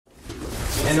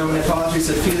In nomine Patris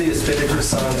et Filii et Spiritus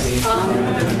Sancti.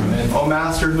 Amen. O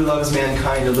Master who loves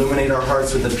mankind, illuminate our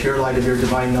hearts with the pure light of your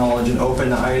divine knowledge and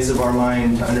open the eyes of our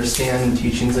mind to understand the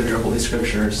teachings of your holy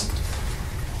scriptures.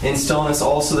 Instill in us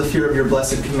also the fear of your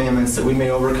blessed commandments, that we may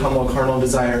overcome all carnal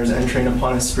desires, entering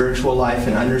upon a spiritual life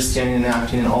and understanding and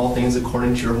acting in all things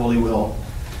according to your holy will.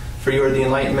 For you are the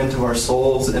enlightenment of our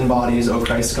souls and bodies, O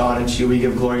Christ God, and to you we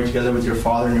give glory together with your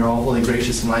Father and your all-holy,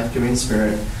 gracious, and life-giving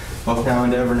Spirit, both now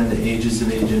and ever and into ages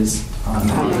of ages. Amen.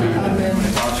 Amen.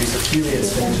 All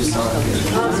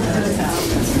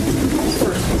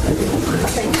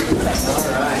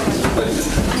right.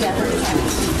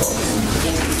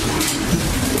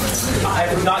 I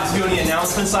forgot to do any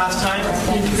announcements last time,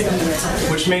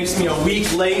 which makes me a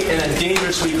week late and a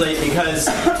dangerous week late because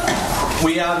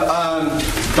we have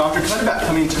Dr. Cutback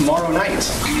coming tomorrow night.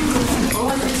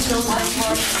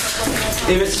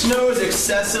 If it snows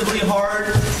excessively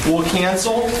hard, we'll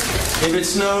cancel. If it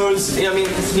snows, I mean,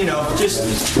 you know,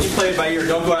 just you play it by ear.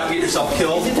 Don't go out and get yourself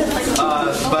killed.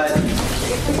 But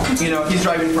you know, he's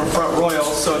driving from Front Royal,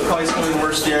 so it's probably snowing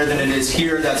worse there than it is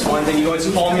here. That's one thing. You always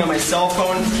call me on my cell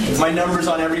phone. My number's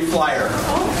on every flyer.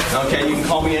 Okay, you can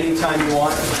call me anytime you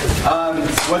want.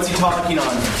 What's he talking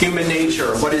on? Human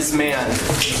nature. What is man?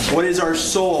 What is our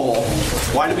soul?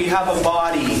 Why do we have a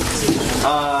body?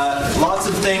 Lots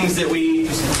of things that we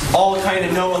all kind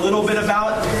of know a little bit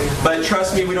about, but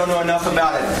trust me, we don't know enough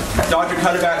about it. Dr.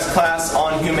 Cutterback's class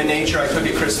on human nature, I took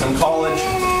at Christendom College,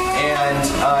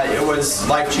 and it was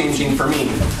life-changing for me.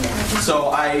 So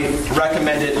I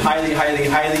recommend it highly, highly,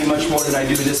 highly, much more than I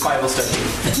do this Bible study.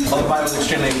 Well, the Bible is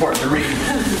extremely important to read.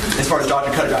 As far as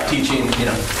Dr. Cutterback teaching, you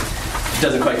know,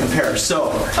 doesn't quite compare.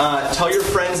 So, tell your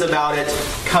friends about it.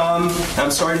 Come.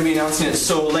 I'm sorry to be announcing it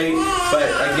so late, but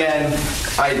again,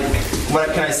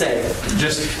 what can I say?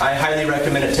 I highly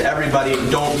recommend it to everybody.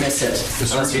 Don't miss it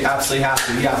unless you absolutely have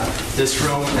to. Yeah, this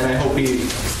room, and I hope we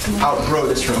outgrow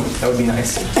this room. That would be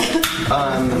nice.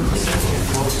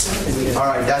 All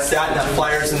right, that's that, and that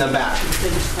flyer's in the back.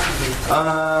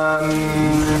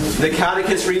 The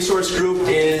Catechist Resource Group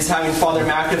is having Father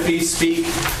McAfee speak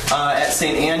at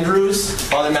St. Andrews.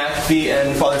 Father McAfee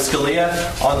and Father Scalia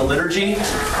on the liturgy.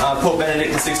 Pope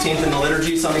Benedict XVI in the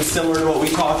liturgy, something similar to what we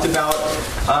talked about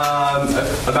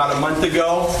a month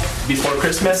ago before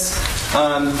Christmas.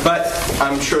 But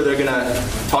I'm sure they're going to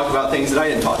talk about things that I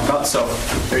didn't talk about, so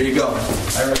there you go.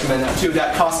 I recommend that too.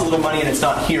 That costs a little money and it's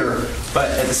not here,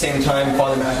 but at the same time,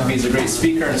 Father McAfee is a great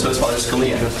speaker, and so is Father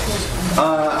Scalia.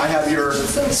 I have your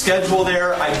schedule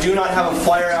there. I do not have a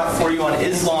flyer out for you on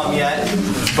Islam yet,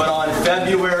 but on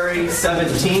February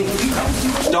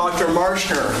 17th, Dr.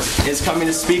 Marshner is coming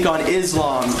to speak on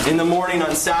Islam in the morning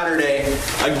on Saturday.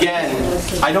 Again,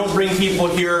 I don't bring people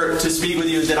here to speak with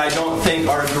you that I don't think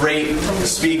are great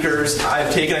speakers.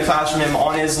 I've taken a class from him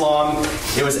on Islam.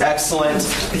 It was excellent.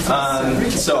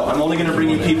 So I'm only going to bring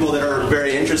you people that are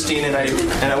very interesting, and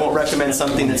I won't recommend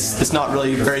something that's not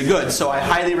really very good. So I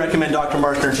highly recommend Dr.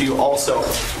 Marshner to you also.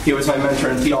 He was my mentor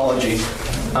in theology.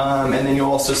 And then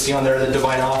you'll also see on there the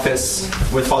Divine Office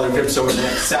with Father Grips over the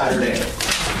next Saturday.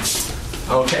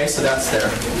 Okay, so that's there.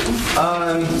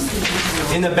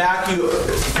 In the back, you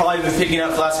probably been picking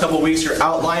up the last couple of weeks your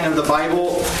outline of the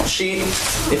Bible sheet.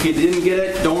 If you didn't get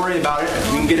it, don't worry about it.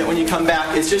 You can get it when you come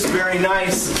back. It's just very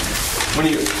nice when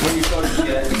you start to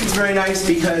get it. It's very nice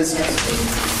because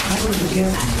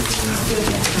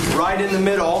right in the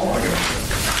middle,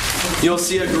 you'll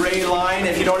see a gray line.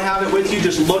 If you don't have it with you,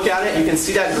 just look at it. You can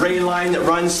see that gray line that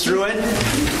runs through it.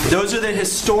 Those are the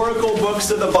historical books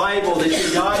of the Bible that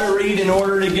you got to read in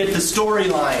order to get the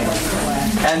storyline.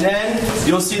 And then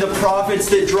you'll see the prophets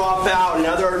that drop out and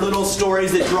other little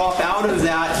stories that drop out of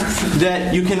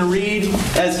that you can read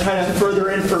as kind of further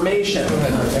information.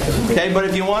 Okay, but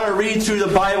if you want to read through the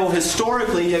Bible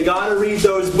historically, you got to read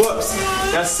those books.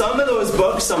 Now, some of those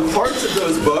books, some parts of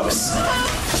those books,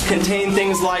 contain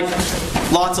things like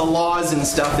lots of laws and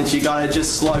stuff that you gotta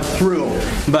just slug through.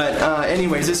 But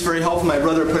anyways, it's very helpful. My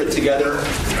brother put it together,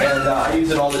 and I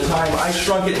use it all the time. I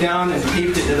shrunk it down and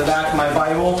taped it to the back of my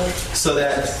Bible so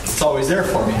that it's always there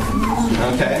for me.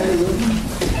 Okay.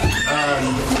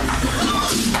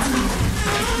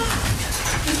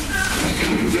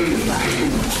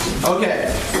 Okay.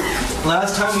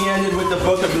 Last time we ended with the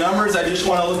book of Numbers. I just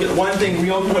want to look at one thing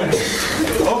real quick.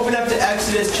 Open up to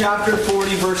Exodus chapter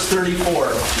 40, verse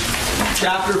 34.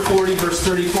 Chapter 40, verse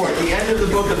 34. At the end of the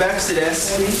book of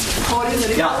Exodus. 40,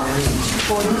 yeah.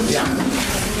 40. Yeah.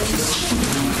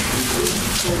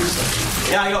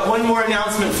 Yeah, I got one more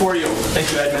announcement for you.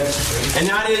 Thank you, Edmund. And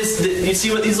that is, you see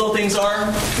what these little things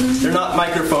are? They're not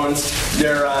microphones.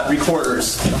 They're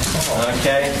recorders.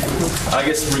 Okay? I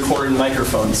guess recording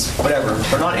microphones. Whatever.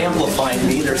 They're not amplifying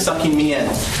me. They're sucking me in.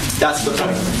 That's the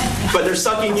point. But they're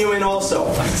sucking you in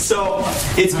also. So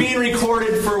it's being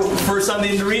recorded for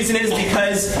something. The reason is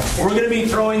because we're going to be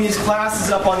throwing these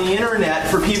classes up on the internet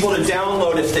for people to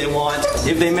download if they want,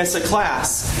 if they miss a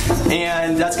class.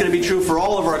 And that's going to be true for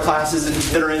all of our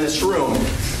classes that are in this room.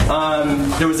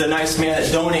 There was a nice man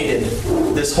that donated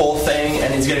this whole thing,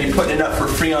 and he's going to be putting it up for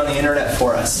free on the internet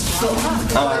for us. Is it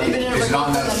on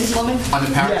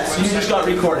the parish yes, website? you just got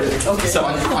recorded. Okay. So,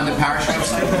 on the parish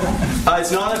website?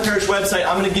 It's not on the parish website.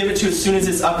 I'm going to give it to you as soon as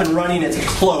it's up and running. It's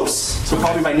close. So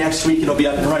probably by next week it'll be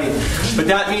up and running. But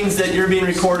that means that you're being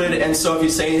recorded, and so if you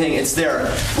say anything, it's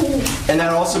there. And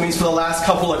that also means for the last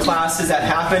couple of classes that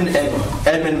happened, and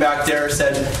Edmund back there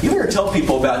said, you better tell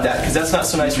people about that, because that's not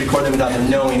so nice to record them without them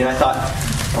knowing. And I thought,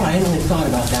 oh, I hadn't really thought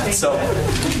about that. So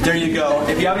there you go.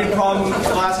 If you have any problem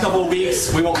the last couple of weeks,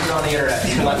 we won't put it on the internet.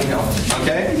 You can let me know.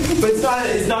 Okay? But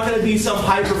it's not going to be some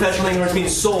high professional thing where it's being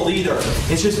sold either.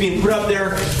 It's just being put up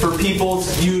there for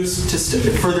people's use to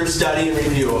further study and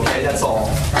review. Okay? That's all.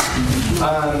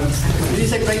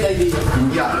 It's a great idea.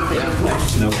 Yeah.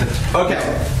 No. Okay.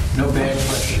 No bad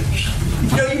questions.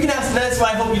 No, you can ask. That's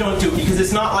why I hope you don't do it, because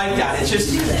it's not like that. It's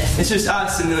just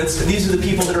us, and these are the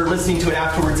people that are listening to it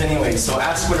afterwards anyway. So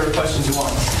ask whatever questions you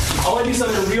want. I want to do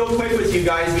something real quick with you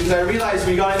guys, because I realized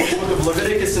we got into the book of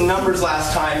Leviticus and Numbers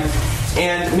last time,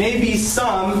 and maybe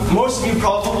most of you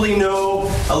probably know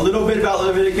a little bit about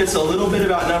Leviticus, a little bit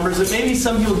about Numbers, but maybe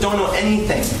some people don't know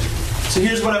anything. So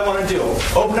here's what I want to do.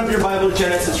 Open up your Bible to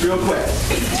Genesis real quick.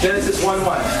 Genesis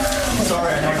 1:1.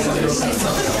 Sorry, I know I'm going to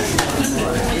something else.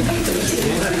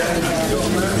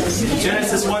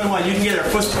 Genesis 1:1. You can get it.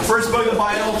 First book of the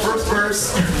Bible, first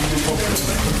verse.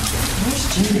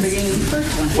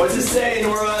 What's it say,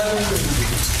 Nora?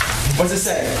 What's it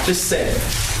say? Just say it.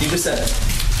 You just said it.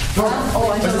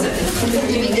 What is it?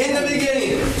 In the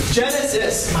beginning.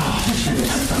 Genesis.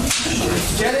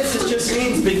 Genesis just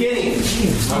means beginning.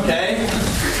 Okay?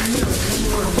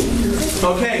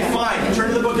 Okay, fine. Turn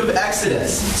to the book of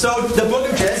Exodus. So the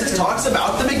book of Genesis talks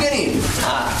about the beginning.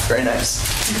 Ah, very nice.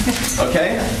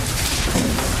 Okay?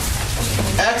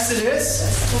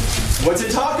 Exodus. What's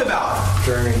it talk about?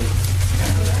 Journey.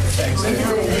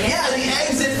 Yeah, the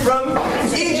exit from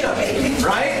Egypt,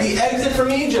 right? The exit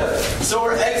from Egypt. So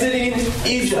we're exiting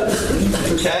Egypt,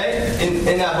 okay?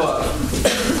 In that book.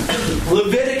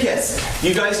 Leviticus.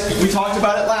 You guys, we talked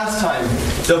about it last time.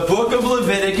 The book of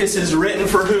Leviticus is written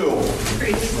for who?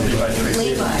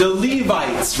 The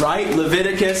Levites, right?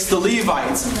 Leviticus, the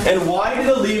Levites. And why do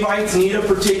the Levites need a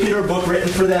particular book written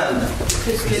for them?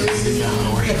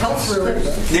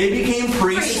 They became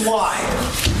priests. Why?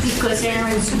 Because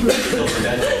Aaron's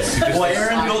Well,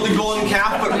 Aaron built the golden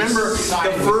calf, but remember,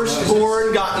 the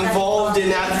firstborn got involved in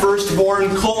that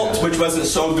firstborn cult, which wasn't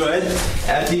so good,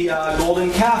 at the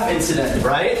golden calf incident,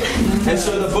 right? And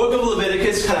so the book of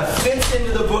Leviticus kind of fits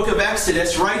into the book of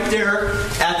Exodus right there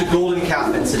at the golden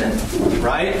calf incident,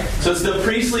 right? So it's the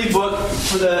priestly book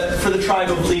for the tribe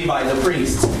of Levi, the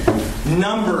priests.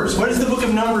 Numbers. What does the book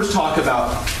of Numbers talk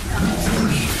about?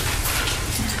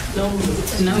 No.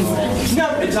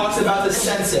 It talks about the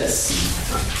census.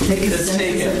 Take a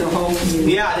census of the whole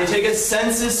community. Yeah, they take a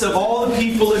census of all the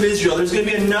people of Israel. There's going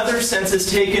to be another census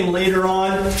taken later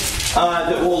on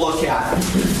that we'll look at.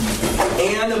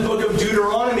 And the book of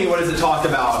Deuteronomy, what does it talk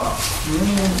about?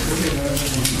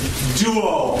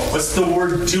 Duo. What's the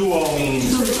word duo mean?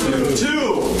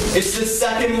 Two. It's the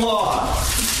second law.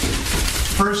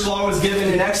 First law was given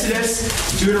in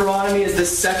Exodus. Deuteronomy is the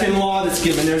second law that's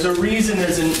given. There's a reason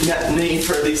there's a need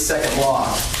for the second law.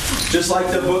 Just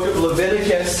like the book of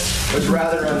Leviticus was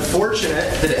rather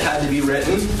unfortunate that it had to be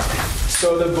written,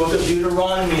 so the book of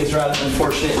Deuteronomy is rather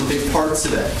unfortunate in big parts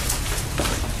of it.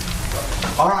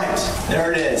 All right,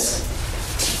 there it is.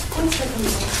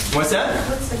 What's that?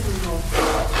 What's second law?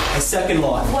 A second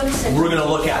law. One second. We're going to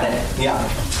look at it. Yeah.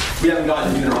 We haven't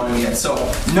gotten to Deuteronomy yet. So,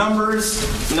 Numbers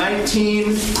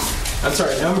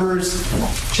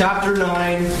chapter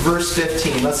 9, verse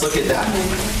 15. Let's look at that.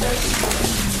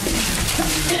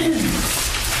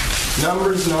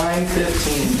 Numbers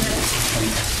 9:15.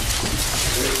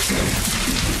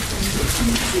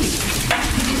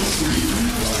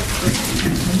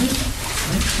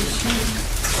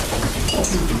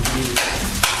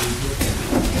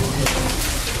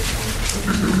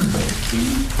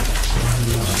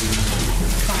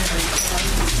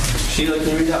 Sheila, can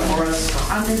you read that for us?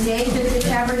 On the day that the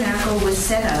tabernacle was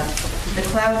set up, The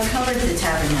cloud covered the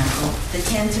tabernacle, the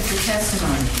tent of the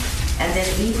testimony, and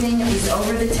at evening it was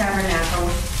over the tabernacle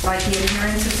like the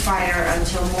appearance of fire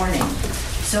until morning.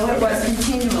 So it was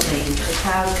continually. The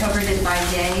cloud covered it by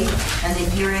day, and the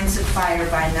appearance of fire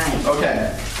by night.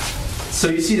 Okay. So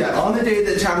you see that on the day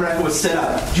that the tabernacle was set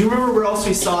up. Do you remember where else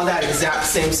we saw that exact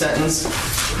same sentence?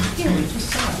 Yeah, we just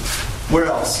saw it. Where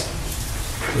else?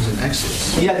 It was in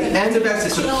Exodus. Yeah, the end of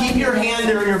Exodus. So keep your hand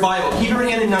there in your Bible. Keep your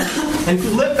hand in Numbers. And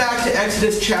flip back to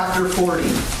Exodus chapter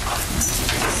 40.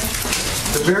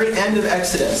 The very end of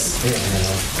Exodus.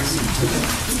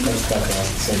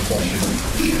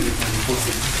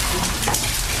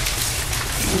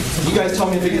 You guys tell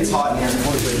me if it gets hot in here.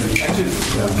 Actually,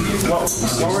 what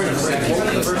we're in a second.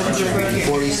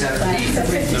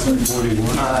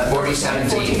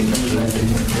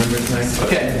 40:17.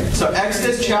 Okay, so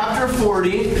Exodus chapter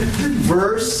 40,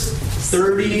 verse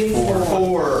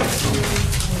 34.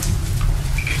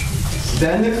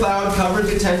 Then the cloud covered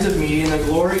the tent of meeting, and the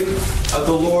glory of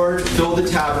the Lord filled the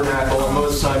tabernacle, and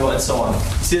Moses and so on.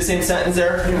 See the same sentence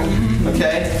there?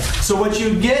 Okay? So what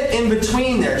you get in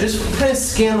between there, just kind of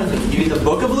scan with me. You get the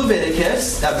book of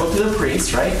Leviticus, that book of the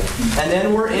priests, right? And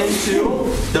then we're into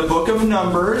the book of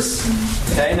Numbers.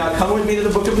 Okay, now come with me to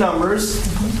the book of Numbers.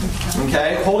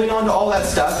 Okay, holding on to all that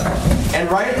stuff. And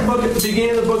right at the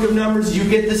beginning of the book of Numbers, you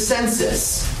get the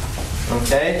census.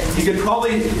 Okay? You could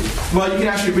probably, well, you can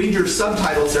actually read your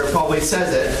subtitles there, it probably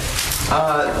says it.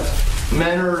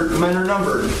 Men are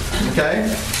numbered. Okay?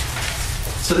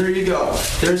 So there you go.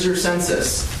 There's your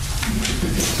census.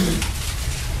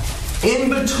 In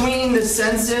between the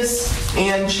census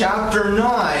and chapter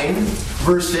 9,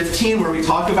 verse 15, where we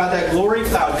talk about that glory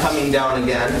cloud coming down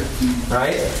again,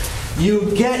 right?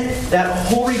 You get that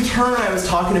whole return I was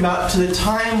talking about to the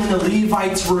time when the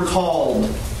Levites were called.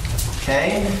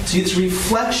 Okay? So this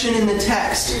reflection in the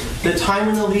text, the time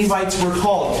when the Levites were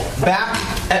called, back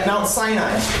at Mount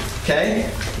Sinai. Okay?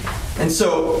 And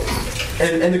so,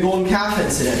 and the golden calf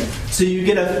incident. So you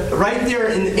get a, right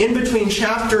there in between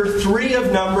chapter 3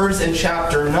 of Numbers and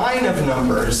chapter 9 of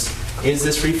Numbers is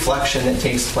this reflection that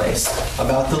takes place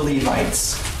about the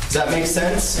Levites. Does that make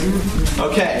sense?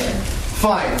 Okay.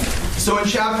 Fine. So in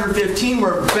chapter 15,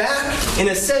 we're back, in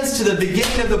a sense, to the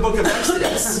beginning of the book of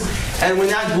Exodus. And when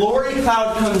that glory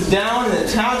cloud comes down and the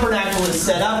tabernacle is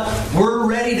set up, we're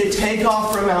ready to take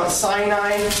off from Mount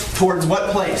Sinai towards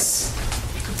what place?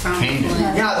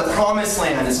 Canaan. Yeah, the promised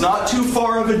land. It's not too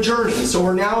far of a journey. So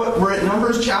we're at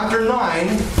Numbers chapter 9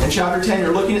 and chapter 10.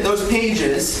 You're looking at those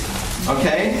pages.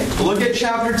 Okay? Look at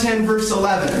chapter 10, verse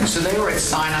 11. So they were at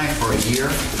Sinai for a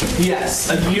year? Yes,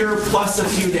 a year plus a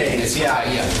few days. Yeah.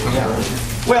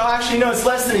 Well, actually, no, it's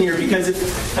less than a year because,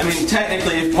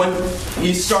 technically, when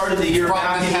you started the year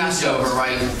back in Passover,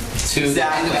 right, to the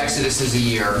end of Exodus is a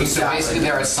year. Exactly. So basically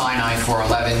they're at Sinai for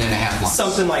 11 and a half months.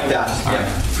 Something like that. All yeah.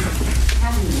 Right.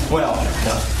 Well,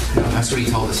 no. That's what he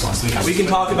told us last week. We can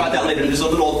talk about that later. There's a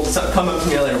little, come up to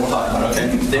me later, we'll talk about it,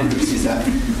 okay? Then Bruce sees that.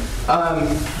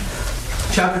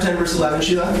 Chapter 10, verse 11,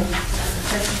 Sheila.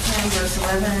 Chapter 10, verse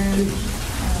 11.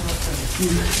 In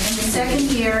the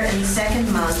second year, in the second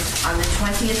month, on the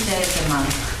 20th day of the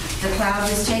month, the cloud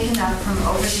was taken up from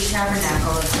over the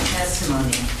tabernacle of the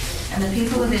testimony. And the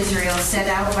people of Israel set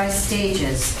out by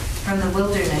stages from the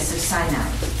wilderness of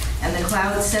Sinai. And the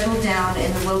cloud settled down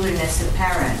in the wilderness of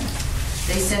Paran.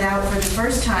 They set out for the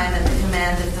first time at the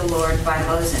command of the Lord by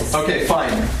Moses. Okay,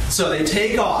 fine. So they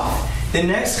take off. The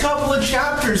next couple of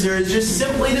chapters there is just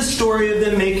simply the story of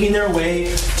them making their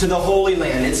way to the Holy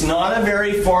Land. It's not a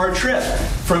very far trip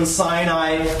from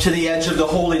Sinai to the edge of the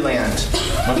Holy Land.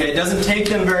 Okay, it doesn't take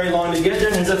them very long to get there.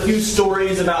 There's a few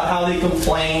stories about how they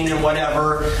complain and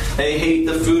whatever. They hate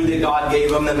the food that God gave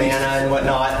them, the manna and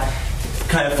whatnot.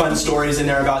 Kind of fun stories in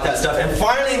there about that stuff. And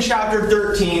finally in chapter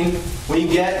 13, we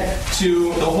get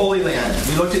to the Holy Land.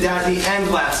 We looked at that at the end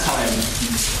last time.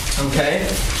 Okay?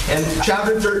 And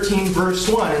chapter 13, verse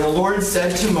 1. And the Lord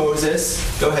said to Moses,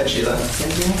 go ahead, Sheila.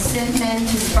 Send men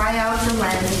to spy out the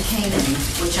land of Canaan,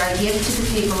 which I give to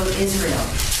the people of Israel.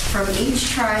 From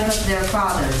each tribe of their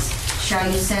fathers shall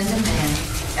you send a man,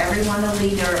 every one a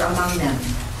leader among them.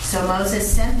 So Moses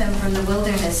sent them from the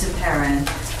wilderness of Paran,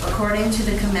 according to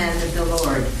the command of the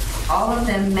Lord, all of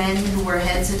them men who were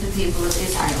heads of the people of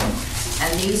Israel.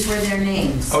 And these were their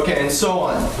names. Okay, and so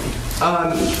on.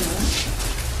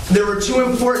 There were two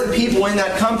important people in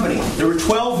that company. There were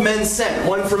 12 men sent,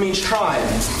 one from each tribe.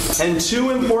 And two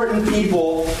important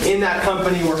people in that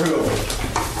company were who?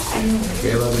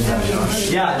 Caleb and Joshua.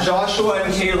 Yeah, Joshua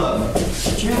and Caleb.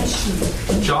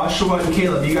 Joshua and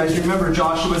Caleb. You guys remember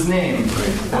Joshua's name?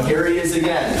 Well, here he is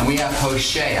again. And we have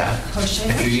Hosea,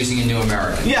 if you're using a New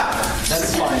American. Yeah,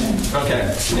 that's fine. Okay,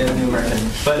 in the New American.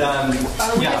 But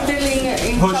yeah.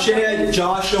 Hosea,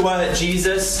 Joshua,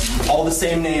 Jesus, all the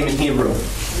same name in Hebrew.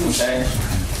 Okay?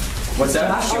 What's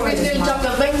that? Are we still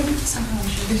chapter 10?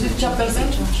 This is chapter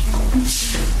 10?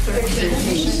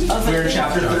 We're in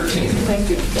chapter 13. Thank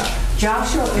you.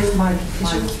 Joshua is my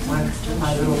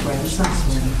little grandson.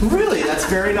 Really? That's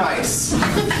very nice. Okay,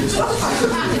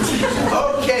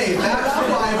 back to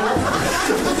the Bible.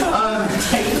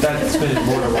 That's been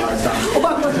more than a lot of time.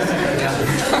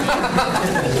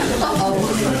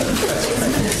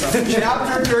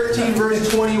 Chapter 13, verse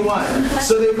 21.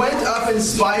 So they went up and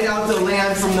spied out the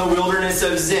land from the wilderness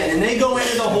of Zin. And they go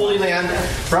into the Holy Land,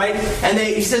 right? And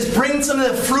he says, bring some of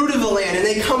the fruit of the land. And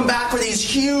they come back with these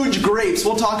huge grapes.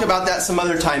 We'll talk about that some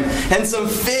other time. And some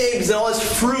figs and all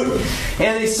this fruit.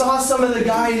 And they saw some of the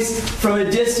guys from a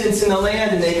distance in the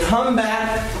land. And they come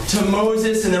back to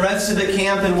Moses and the rest of the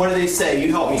camp. And what do they say?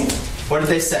 You help me. What did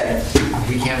they say?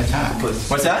 We can't attack.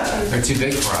 What's that? They're too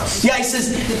big for us. Yeah,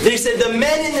 they said the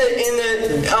men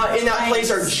in that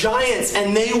place are giants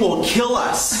and they will kill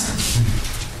us.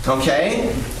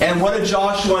 Okay? And what did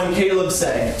Joshua and Caleb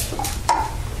say?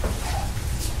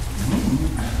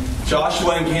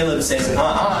 Joshua and Caleb say,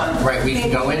 Right, we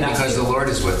can go in because the Lord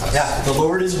is with us. Yeah, the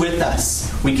Lord is with us.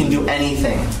 We can do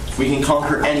anything. We can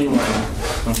conquer anyone.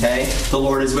 Okay? The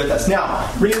Lord is with us.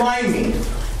 Now, remind me.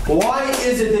 Why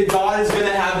is it that God is going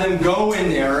to have them go in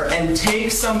there and take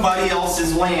somebody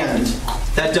else's land?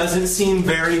 That doesn't seem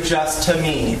very just to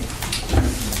me.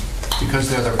 Because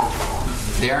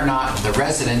they're not the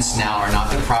residents now are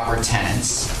not the proper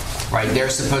tenants, right? They're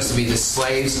supposed to be the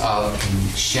slaves of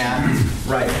Shem,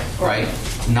 Right. right?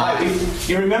 Not.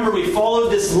 You remember we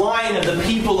followed this line of the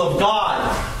people of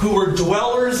God who were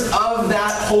dwellers of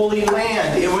that holy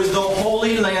land. It was the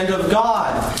holy land of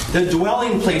God, the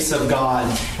dwelling place of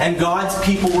God, and God's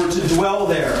people were to dwell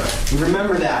there. You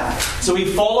remember that? So we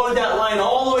followed that line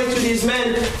all the way through these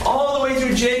men, all the way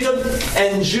through Jacob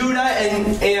and Judah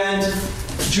and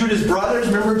Judah's brothers.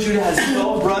 Remember, Judah has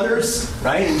 12 brothers,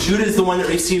 right? And Judah is the one that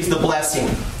receives the blessing.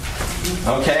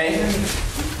 Okay?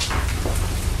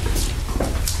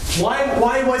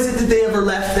 Why was it that they ever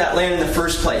left that land in the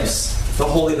first place? The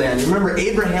Holy Land. Remember,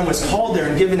 Abraham was called there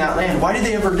and given that land. Why did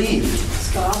they ever leave?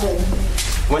 Starving.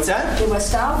 What's that? They were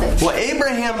starving. Well,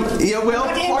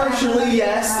 partially,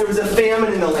 yes. There was a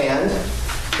famine in the land.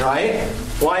 Right?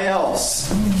 Why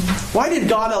else? Why did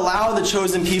God allow the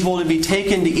chosen people to be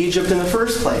taken to Egypt in the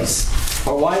first place?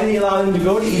 Or why did he allow them to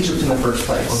go to Egypt in the first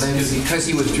place? Well, then because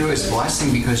he withdrew his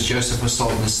blessing because Joseph was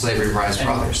sold into slavery by his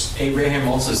brothers. Abraham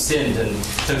also sinned and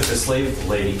took the slave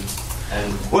lady.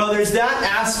 Well, there's that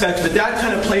aspect, but that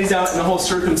kind of plays out in the whole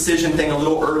circumcision thing a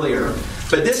little earlier.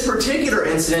 But this particular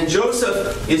incident,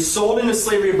 Joseph is sold into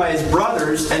slavery by his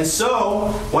brothers, and so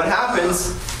what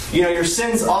happens? You know, your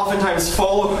sins oftentimes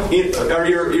follow,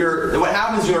 or what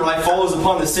happens in your life follows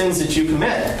upon the sins that you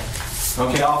commit.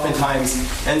 Okay, oftentimes.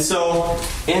 And so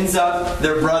ends up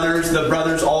the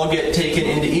brothers all get taken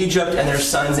into Egypt and their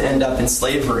sons end up in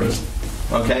slavery.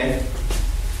 Okay?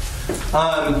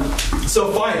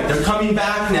 So fine, they're coming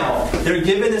back now. They're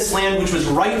given this land which was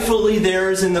rightfully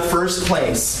theirs in the first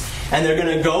place. And they're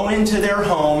going to go into their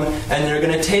home and they're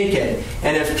going to take it.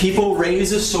 And if people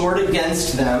raise a sword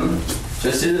against them,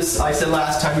 just as I said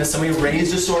last time, if somebody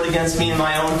raised a sword against me in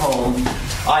my own home,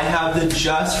 I have the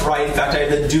just right, in fact, I have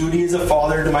the duty as a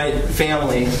father to my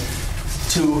family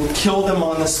to kill them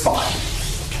on the spot.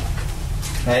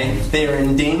 Okay? They are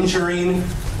endangering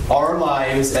our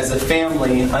lives as a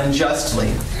family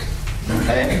unjustly.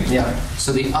 Okay? Yeah.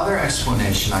 So the other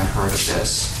explanation I've heard of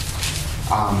this,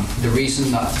 the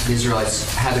reason the Israelites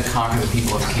had to conquer the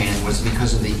people of Canaan was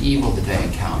because of the evil that they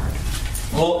encountered.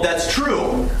 Well, that's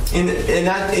true. In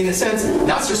a sense,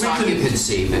 Not just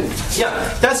occupancy, but yeah,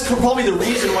 that's probably the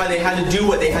reason why they had to do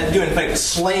what they had to do. In fact,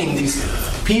 slaying these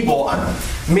people,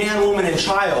 man, woman, and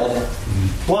child.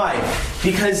 Why?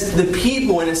 Because the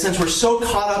people, in a sense, were so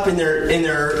caught up in their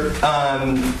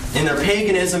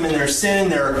paganism, in their sin,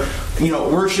 their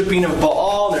worshiping of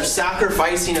Baal, their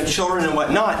sacrificing of children and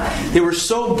whatnot. They were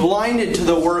so blinded to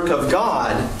the work of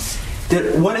God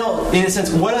that what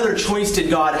other choice did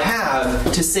God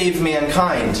have to save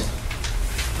mankind?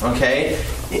 Okay?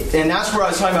 And that's where I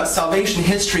was talking about salvation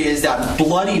history is that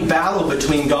bloody battle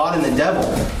between God and the devil.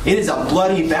 It is a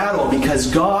bloody battle because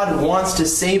God wants to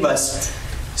save us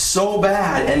so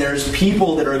bad, and there's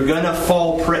people that are going to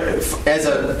fall as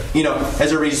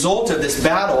a result of this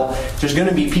battle. There's going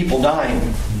to be people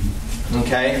dying.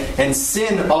 Okay? And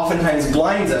sin oftentimes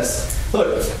blinds us.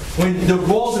 Look, when the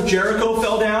walls of Jericho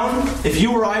fell down, if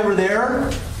you or I were there,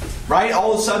 right,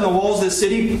 all of a sudden the walls of the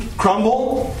city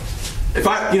crumble. If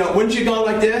I, wouldn't you go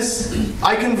like this?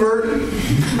 I convert,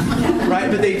 right?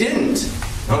 But they didn't,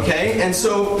 okay? And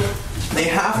so they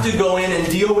have to go in and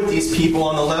deal with these people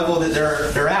on the level that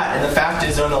they're at. And the fact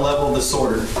is, they're on the level of the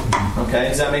sword. Okay,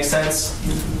 does that make sense?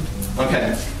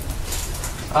 Okay.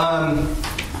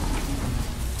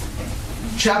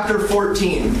 Chapter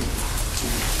 14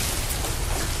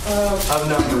 of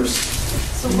Numbers.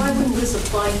 So why wouldn't this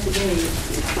apply today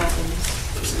if it happens?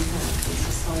 We have a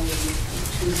society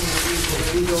choosing evil,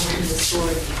 we go into the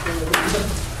sword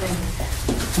and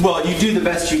Well, you do the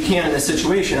best you can in this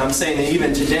situation. I'm saying that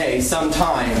even today,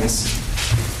 sometimes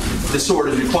the sword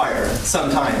is required.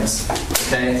 Sometimes,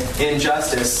 okay? In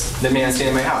justice, the man stay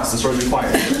in my house. The sword is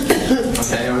required.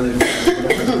 Okay? Or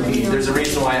there's a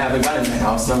reason why I have a gun in my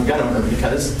house, and I'm a gun owner,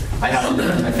 because I have to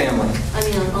protect my family. I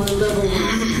mean, on the level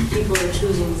where people are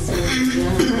choosing to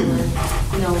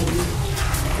we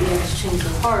have to change the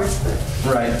hearts, but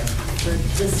Right.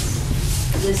 this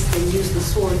they use the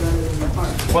sword rather than the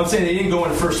heart. Well, I'm saying they didn't go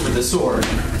in first with the sword.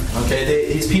 Okay,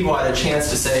 these people had a chance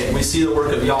to say, we see the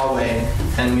work of Yahweh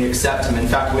and we accept him. In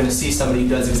fact, we're going to see somebody who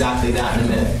does exactly that in a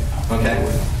minute. Okay?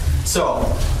 So,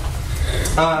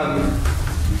 I'm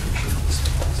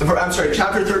sorry,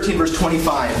 chapter 13, verse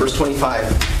 25. Verse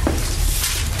 25.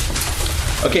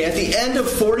 Okay, at the end of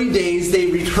 40 days, they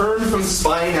returned from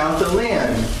spying out the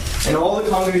land. And all the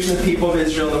congregation of the people of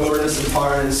Israel in the wilderness of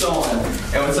Paran and so on.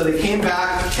 And so they came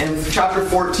back in chapter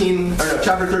 13,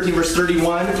 verse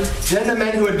 31. Then the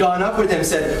men who had gone up with him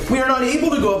said, we are not able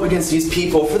to go up against these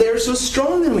people, for they are so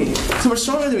strong than we, so much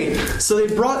stronger than we. So they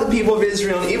brought the people of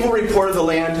Israel an evil report of the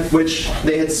land which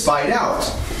they had spied out.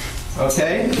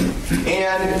 Okay?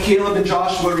 And Caleb and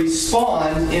Joshua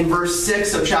respond in verse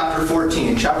 6 of chapter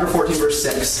 14. Chapter 14, verse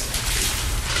 6.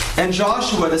 And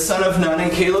Joshua, the son of Nun,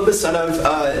 and Caleb, the son of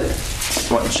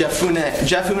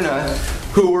Jephunneh,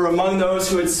 who were among those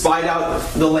who had spied out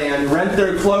the land, rent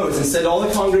their clothes and said, all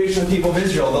the congregation of the people of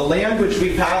Israel, the land which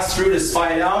we passed through to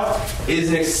spy it out is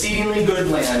an exceedingly good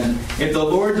land. If the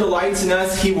Lord delights in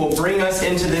us, he will bring us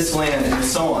into this land, and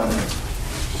so on.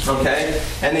 Okay?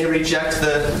 And they reject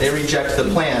the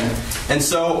plan. And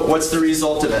so, what's the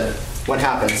result of it? What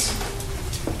happens?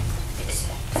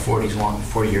 40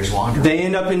 years wander. They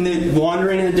end up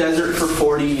wandering in the desert for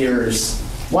 40 years.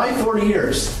 Why 40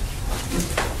 years?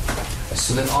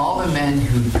 So that all the men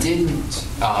who didn't,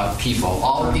 all the people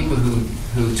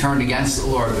who turned against the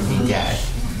Lord would be dead.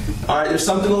 All right, there's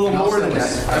something a little more than that.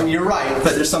 I mean, you're right,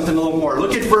 but there's something a little more.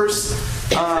 Look at verse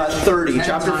 30,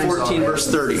 chapter 14, verse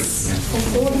 30.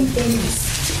 For 40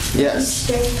 days. Yes.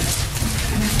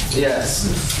 Yes.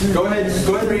 Go ahead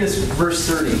and read us verse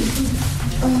 30.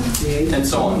 And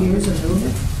so on.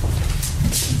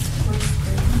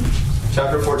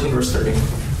 Chapter 14, verse 30.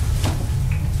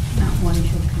 Not one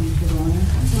shall come to the land.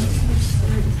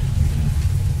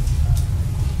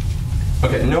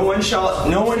 Okay, no one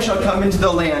shall come into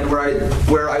the land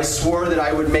where I swore that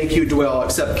I would make you dwell,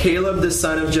 except Caleb the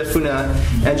son of Jephunneh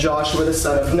and Joshua the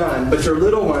son of Nun. But your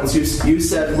little ones, who you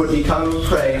said would become a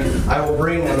prey, I will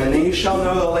bring them, and they shall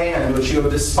know the land which you have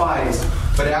despised.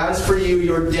 But as for you,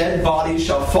 your dead bodies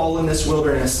shall fall in this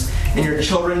wilderness, and your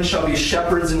children shall be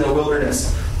shepherds in the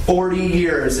wilderness 40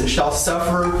 years, and shall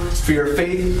suffer for your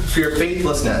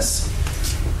faithlessness,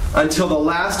 until the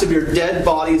last of your dead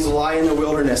bodies lie in the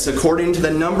wilderness, according to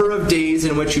the number of days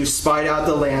in which you spied out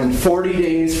the land, 40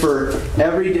 days for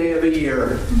every day of a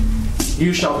year.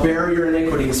 You shall bear your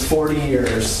iniquities 40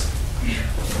 years.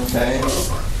 Okay?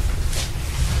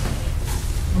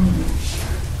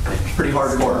 Pretty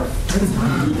hardcore.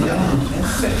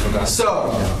 Yeah.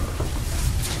 So,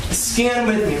 scan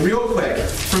with me real quick.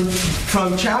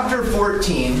 From chapter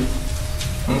 14,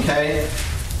 okay?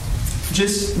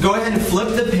 Just go ahead and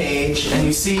flip the page and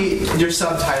you see your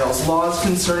subtitles. Laws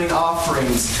concerning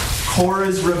offerings.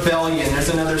 Korah's rebellion. There's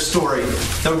another story.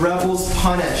 The rebels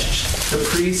punished. The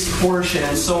priest's portion,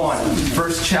 and so on.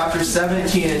 Verse chapter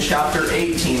 17 and chapter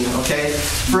 18. Okay?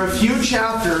 For a few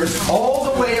chapters,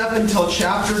 all the way up until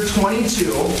chapter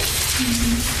 22,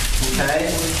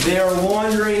 okay, they are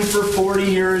wandering for 40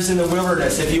 years in the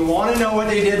wilderness. If you want to know what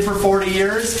they did for 40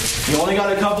 years, you only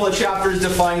got a couple of chapters to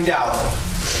find out.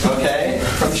 Okay?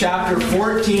 From chapter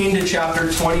 14 to chapter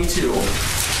 22.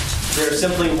 They're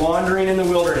simply wandering in the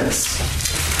wilderness.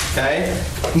 Okay?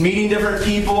 Meeting different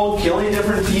people, killing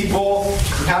different people,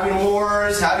 having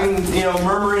wars,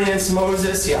 murmuring against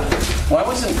Moses. Yeah. Why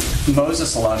wasn't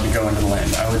Moses allowed to go into the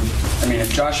land? I mean,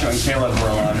 if Joshua and Caleb were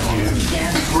allowed to.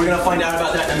 We're going to find out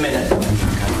about that in a minute.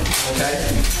 Okay?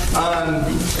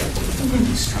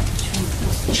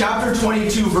 chapter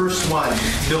 22, verse 1.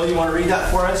 Bill, you want to read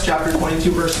that for us? Chapter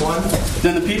 22, verse 1.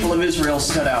 Then the people of Israel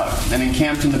set out and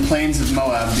encamped in the plains of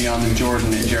Moab beyond the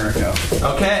Jordan at Jericho.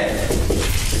 Okay.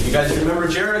 You guys remember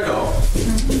Jericho?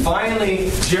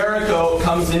 Finally, Jericho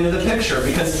comes into the picture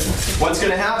because what's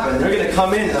going to happen? They're going to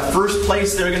come in and the first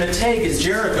place they're going to take is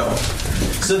Jericho.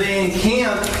 So they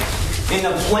encamp in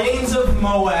the plains of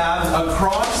Moab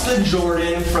across the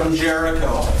Jordan from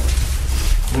Jericho.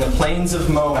 In the plains of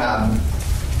Moab.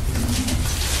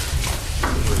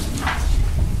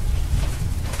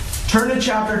 Turn to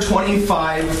chapter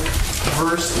 25,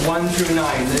 verse 1 through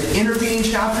 9. The intervening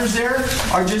chapters there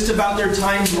are just about their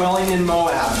time dwelling in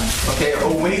Moab. Okay,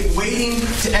 or waiting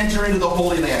to enter into the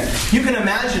Holy Land. You can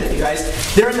imagine it, you guys.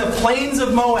 They're in the plains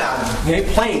of Moab. Okay,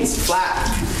 plains, flat.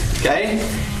 Okay?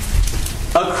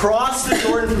 Across the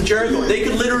Jordan from Jericho. They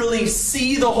could literally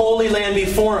see the Holy Land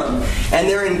before them. And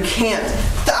they're encamped.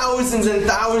 Thousands and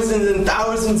thousands and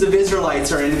thousands of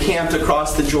Israelites are encamped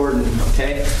across the Jordan.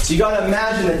 Okay? So you got to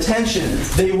imagine the tension.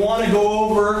 They want to go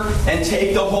over and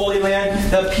take the Holy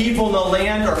Land. The people in the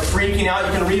land are freaking out.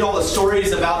 You can read all the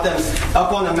stories about them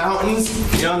up on the mountains,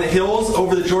 on the hills,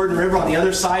 over the Jordan River, on the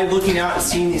other side, looking out and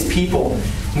seeing these people.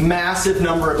 Massive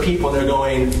number of people. They're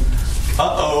going,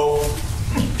 uh-oh.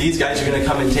 These guys are going to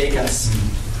come and take us.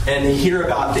 And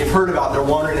they've heard about, they're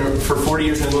wandering for 40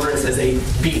 years in the wilderness as they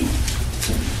beat,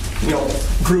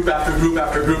 group after group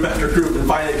after group after group, and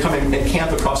finally they come and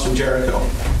camp across from Jericho.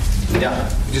 Yeah.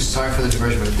 Just sorry for the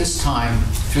diversion, but at this time,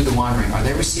 through the wandering, are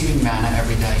they receiving manna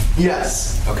every day?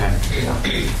 Yes. Okay. Yeah.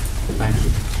 Thank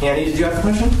you. Annie, did you have a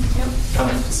question?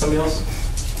 Yep. Somebody else?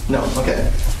 No.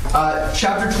 Okay.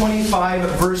 Chapter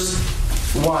 25, verse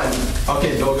 1.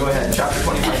 Okay, Bill, go ahead. Chapter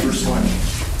 25, verse 1.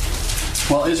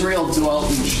 While Israel dwelt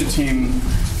in Shittim,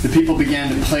 the people began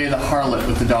to play the harlot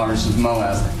with the daughters of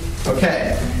Moab.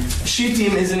 Okay.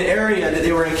 Shittim is an area that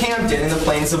they were encamped in the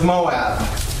plains of Moab.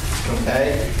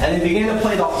 Okay? And they began to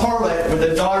play the harlot with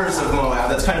the daughters of Moab.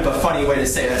 That's kind of a funny way to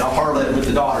say it, a harlot with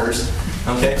the daughters.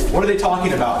 Okay? What are they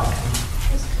talking about?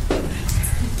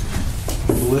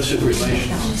 Illicit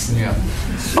relations. Yeah.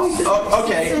 Oh,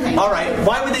 okay. All right.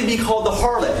 Why would they be called the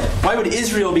harlot? Why would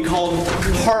Israel be called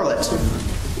harlot?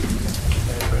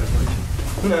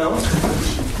 No. I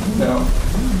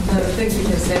think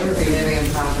because they were behaving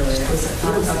improperly. It was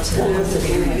up to them to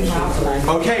behave properly.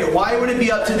 Okay, why would it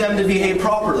be up to them to behave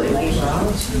properly?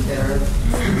 Well,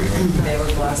 they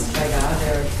were blessed by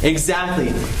God.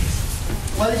 Exactly.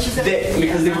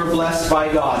 Because they were blessed by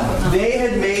God. They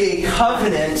had made a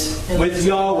covenant with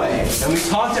Yahweh. And we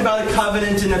talked about a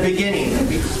covenant in the beginning.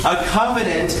 A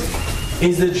covenant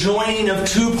is the joining of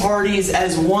two parties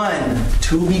as one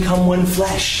to become one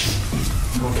flesh.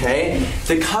 Okay?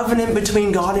 The covenant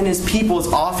between God and His people is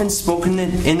often spoken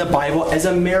in the Bible as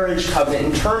a marriage covenant,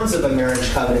 in terms of a marriage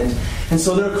covenant. And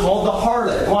so they're called the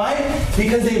harlot. Why?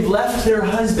 Because they've left their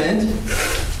husband,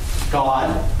 God,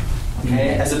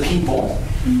 as a people,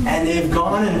 and they've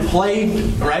gone and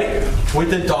played, right,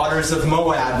 with the daughters of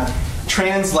Moab.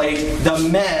 Translate, the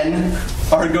men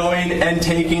are going and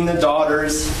taking the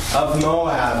daughters of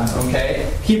Moab. Okay?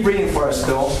 Keep reading for us,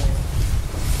 Bill.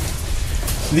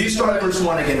 These start at verse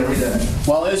 1 again and read that.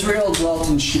 While Israel dwelt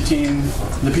in Shittim,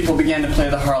 the people began to play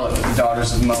the harlot with the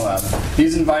daughters of Moab.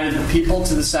 These invited the people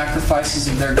to the sacrifices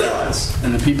of their gods,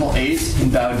 and the people ate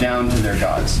and bowed down to their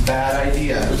gods. Bad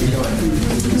idea. Keep going.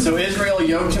 So Israel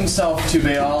yoked himself to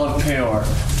Baal of Peor,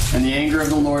 and the anger of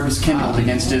the Lord was kindled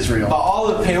against Israel. Baal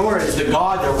of Peor is the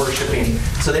god they're worshiping.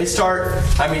 So they start,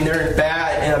 they're in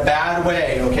a bad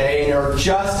way, okay? And they're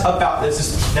just about,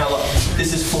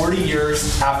 this is 40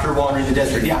 years after wandering the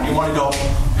desert. Yeah, you want to go,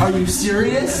 are you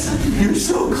serious? You're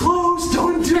so close,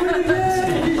 don't do it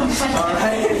again.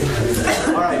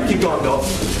 All right, keep going, Bill.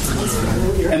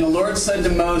 And the Lord said to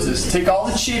Moses, take all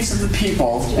the chiefs of the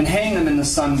people and hang them in the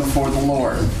sun before the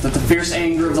Lord, that the fierce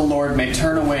anger of the Lord may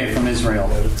turn away from Israel.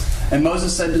 And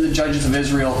Moses said to the judges of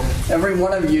Israel, every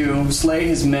one of you slay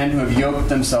his men who have yoked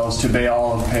themselves to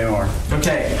Baal of Peor.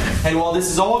 Okay, and while this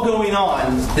is all going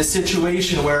on, this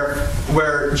situation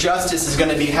where justice is going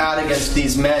to be had against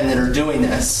these men that are doing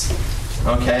this,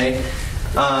 okay,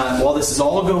 while this is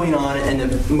all going on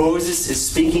and Moses is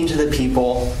speaking to the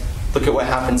people, look at what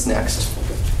happens next.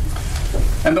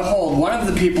 And behold, one of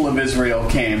the people of Israel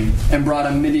came and brought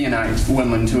a Midianite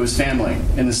woman to his family,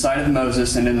 in the sight of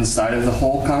Moses and in the sight of the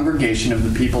whole congregation of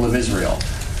the people of Israel,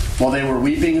 while they were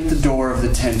weeping at the door of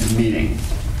the tent of meeting.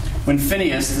 When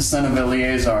Phinehas, the son of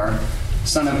Eleazar,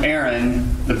 son of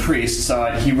Aaron, the priest, saw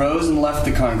it, he rose and left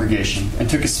the congregation, and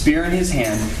took a spear in his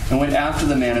hand, and went after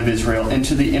the man of Israel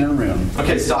into the inner room.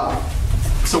 Okay, stop.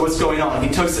 So what's going on? He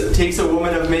takes a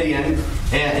woman of Midian,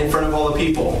 and in front of all the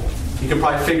people. You can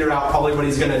probably figure out probably what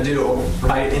he's going to do,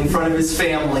 right? In front of his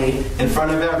family, in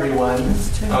front of everyone,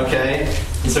 okay?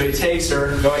 And so he takes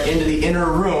her going into the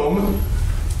inner room,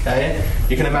 okay?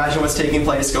 You can imagine what's taking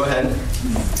place. Go ahead.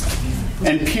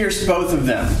 And pierced both of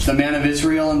them, the man of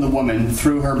Israel and the woman,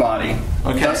 through her body.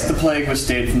 Okay. Thus the plague was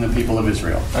stayed from the people of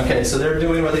Israel. Okay, so they're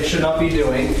doing what they should not be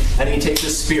doing, and he takes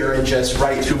a spear and just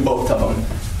right through both of them.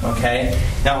 Okay?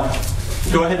 Now,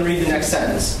 go ahead and read the next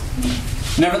sentence.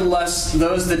 Nevertheless,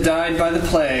 those that died by the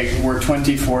plague were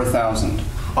 24,000.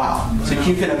 Wow. So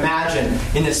you can imagine,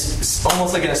 in this,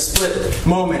 almost like in a split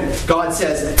moment, God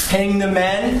says, hang the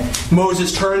men.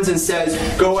 Moses turns and says,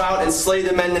 go out and slay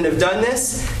the men that have done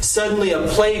this. Suddenly a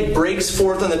plague breaks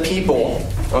forth on the people.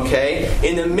 Okay?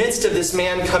 In the midst of this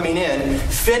man coming in,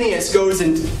 Phinehas goes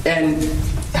and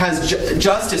has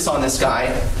justice on this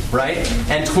guy, right?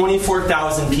 And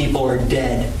 24,000 people are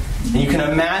dead. And you can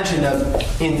imagine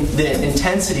the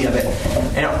intensity of it.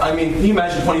 And I mean, can you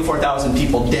imagine 24,000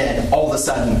 people dead all of a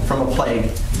sudden from a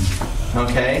plague?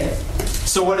 Okay?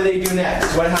 So what do they do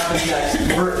next? What happens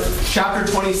next?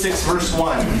 Chapter 26, verse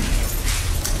 1.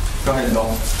 Go ahead,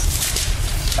 Bill.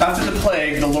 After the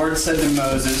plague, the Lord said to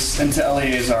Moses and to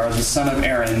Eleazar, the son of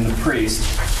Aaron, the priest,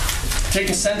 take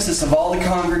a census of all the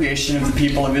congregation of the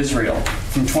people of Israel,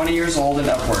 from 20 years old and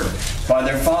upward, by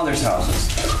their fathers' houses,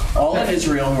 all in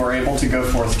Israel who are able to go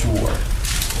forth to war.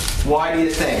 Why do you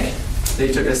think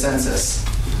they took a census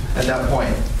at that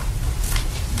point?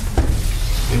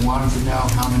 They wanted to know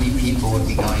how many people would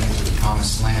be going into the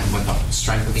promised land, what the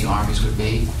strength of the armies would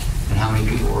be, and how many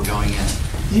people were going in.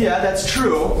 Yeah, that's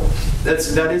true.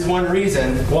 That is one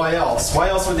reason. Why else? Why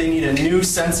else would they need a new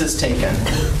census taken?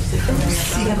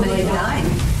 See how many died.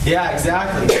 Yeah,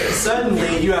 exactly.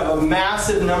 Suddenly, you have a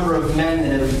massive number of men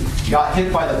that have got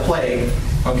hit by the plague,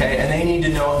 okay, and they need to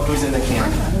know who's in the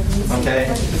camp, okay?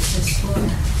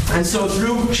 And so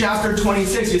through chapter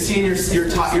 26, you see in your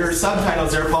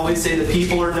subtitles there probably say the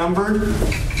people are numbered,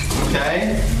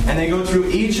 okay? And they go through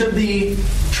each of the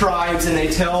tribes and they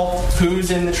tell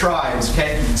who's in the tribes,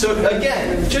 okay? So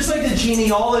again, just like the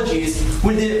genealogies,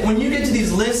 when you get to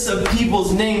these lists of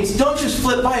people's names, don't just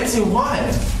flip by it and say,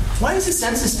 why? Why is the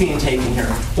census being taken here?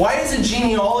 Why is a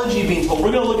genealogy being told?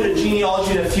 We're going to look at a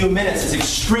genealogy in a few minutes. It's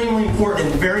extremely important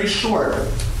and very short.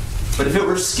 But if it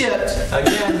were skipped,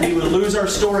 again, we would lose our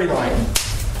storyline.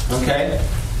 Okay?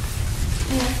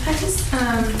 Yeah, I just,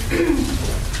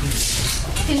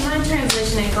 in my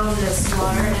translation, it calls it a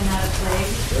slaughter and not a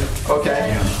plague.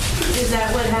 Okay. Is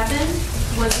that what happened?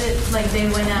 Was it like they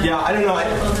went out? Yeah, I don't know.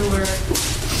 People who were...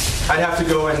 I'd have to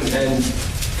go and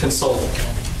consult,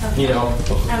 you know,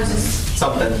 I was just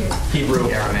something, Hebrew,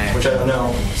 Aramaic, which I don't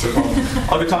know. So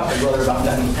I'll go talk to my brother about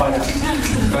that and find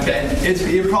out.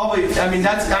 Okay, you're probably, I mean,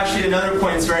 that's actually another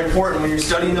point that's very important. When you're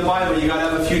studying the Bible, you got to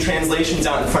have a few translations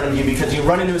out in front of you because you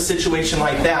run into a situation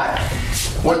like that.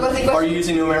 What are you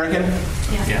using New American?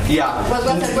 Yeah. What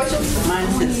was the question?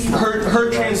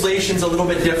 Her translation's a little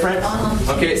bit different.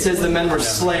 Okay, it says the men were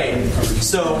slain.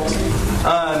 So,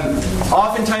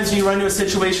 oftentimes when you run into a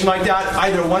situation like that,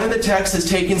 either one of the texts is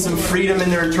taking some freedom in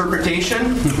their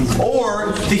interpretation,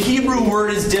 or the Hebrew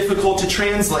word is difficult to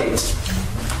translate.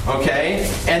 Okay?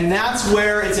 And that's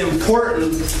where it's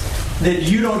important that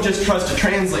you don't just trust a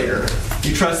translator.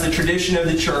 You trust the tradition of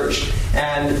the church,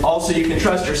 and also you can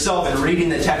trust yourself in reading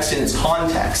the text in its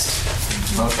context.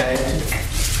 Okay?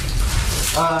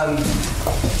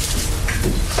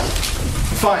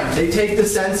 Fine. They take the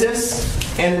census,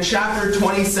 and in chapter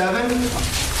 27,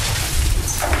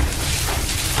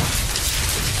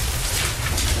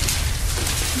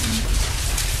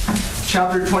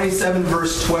 chapter 27,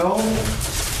 verse 12.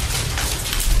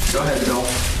 Go ahead, Bill.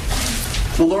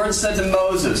 The Lord said to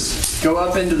Moses, go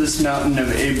up into this mountain of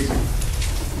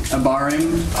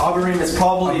Abarim. Abarim is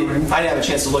probably, I didn't have a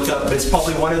chance to look up, but it's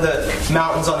probably one of the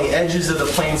mountains on the edges of the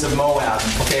plains of Moab.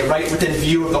 Okay, right within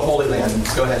view of the Holy Land.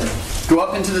 Go ahead. Go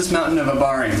up into this mountain of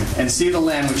Abarim, and see the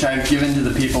land which I have given to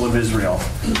the people of Israel.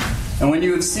 And when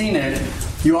you have seen it,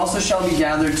 you also shall be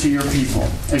gathered to your people,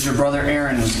 as your brother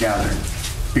Aaron was gathered.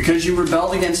 Because you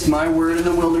rebelled against my word in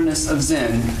the wilderness of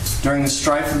Zin during the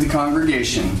strife of the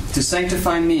congregation, to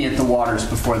sanctify me at the waters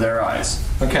before their eyes.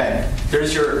 Okay,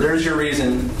 there's your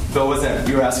reason. Bill, wasn't it?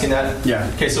 You were asking that? Yeah.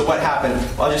 Okay, so what happened?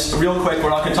 Well, just real quick, we're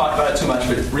not going to talk about it too much,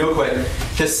 but real quick.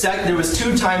 There was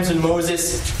 2 times when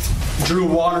Moses drew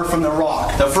water from the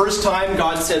rock. The first time,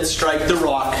 God said, strike the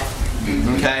rock.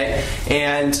 Okay?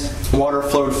 And water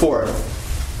flowed forth.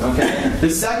 Okay? The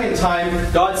second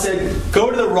time, God said,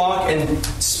 go to the rock and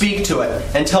speak to it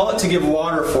and tell it to give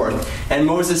water forth. And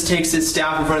Moses takes his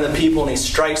staff in front of the people and he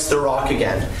strikes the rock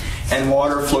again. And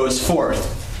water flows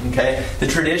forth. Okay? The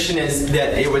tradition is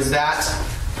that it was that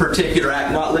particular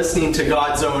act, not listening to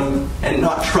God's own and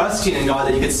not trusting in God,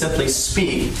 that he could simply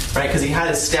speak, right? Because he had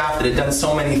his staff that had done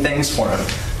so many things for him,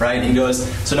 right? And he goes,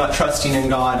 so not trusting in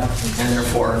God, and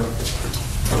therefore,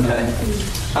 okay.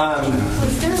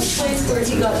 Was there a place where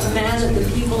he got mad at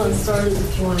the people and started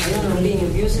being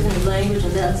abusive in language,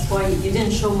 and that's why you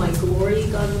didn't show my glory,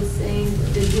 God was saying?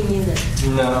 Did he mean that?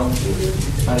 No,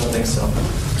 I don't think so.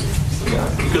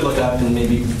 Yeah, you could look up in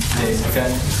maybe days, okay?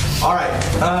 All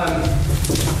right.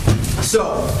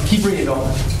 So, keep reading, Bill.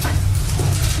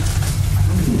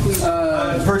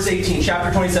 Verse 18,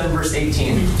 chapter 27, verse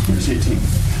 18. Verse 18.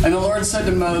 And the Lord said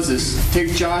to Moses,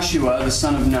 take Joshua, the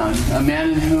son of Nun, a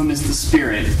man in whom is the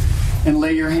Spirit, and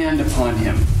lay your hand upon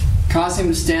him. Cause him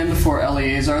to stand before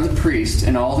Eleazar the priest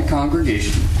and all the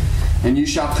congregation, and you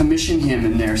shall commission him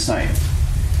in their sight.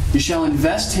 You shall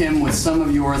invest him with some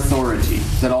of your authority,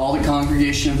 that all the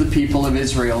congregation of the people of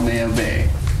Israel may obey.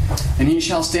 And he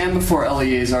shall stand before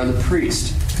Eleazar the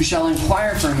priest, who shall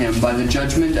inquire for him by the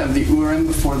judgment of the Urim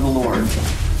before the Lord.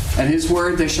 At his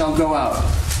word they shall go out,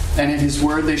 and at his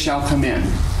word they shall come in,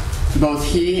 both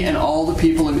he and all the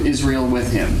people of Israel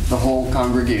with him, the whole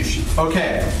congregation.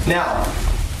 Okay, now,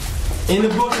 in the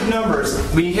book of Numbers,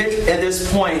 we hit, at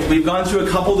this point, we've gone through a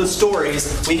couple of the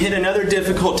stories, we hit another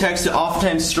difficult text that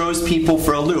oftentimes throws people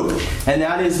for a loop. And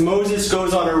that is Moses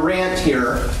goes on a rant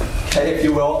here, okay, if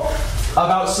you will,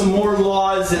 about some more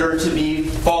laws that are to be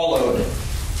followed.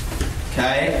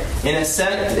 Okay? In a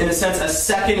sense, a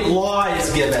second law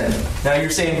is given. Now you're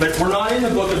saying, but we're not in the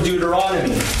book of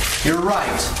Deuteronomy. You're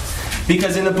right.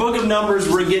 Because in the book of Numbers,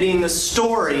 we're getting the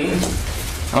story,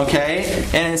 okay?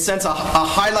 And in a sense, a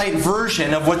highlight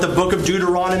version of what the book of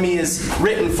Deuteronomy is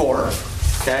written for.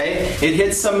 Okay? It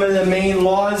hits some of the main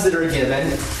laws that are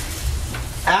given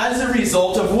as a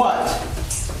result of what?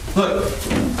 Look,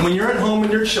 when you're at home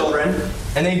with your children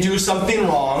and they do something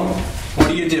wrong, what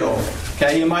do?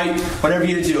 Okay, you might, whatever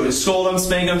you do, is scold them,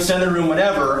 spank them, send them to the room,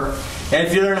 whatever. And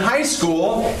if you're in high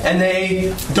school and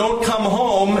they don't come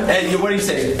home, and what do you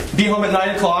say? Be home at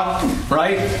 9 o'clock,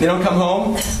 right? They don't come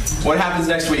home. What happens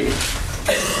next week?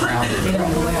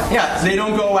 Yeah, they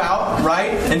don't go out,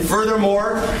 right? And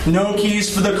furthermore, no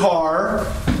keys for the car,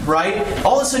 right?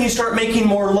 All of a sudden you start making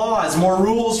more laws, more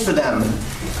rules for them.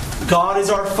 God is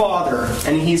our Father,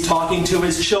 and He's talking to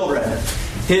His children.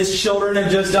 His children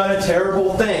have just done a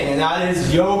terrible thing, and that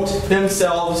is yoked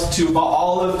themselves to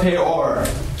Baal of Peor,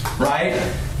 right?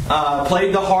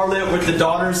 Played the harlot with the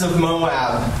daughters of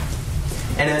Moab.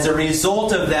 And as a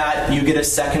result of that, you get a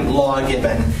second law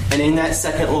given. And in that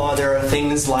second law, there are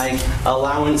things like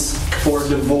allowance for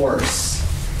divorce.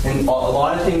 And a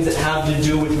lot of things that have to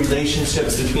do with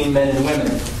relationships between men and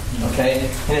women. Okay?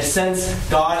 In a sense,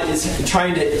 God is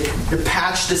trying to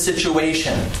patch the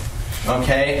situation.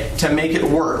 Okay? To make it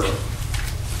work.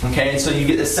 Okay? And so you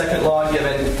get the second law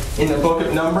given in the book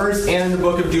of Numbers and in the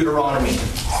book of Deuteronomy.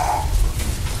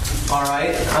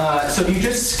 Alright? So if you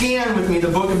just scan with me the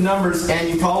book of Numbers, and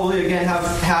you probably, again,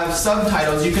 have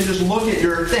subtitles, you can just look at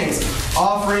your things.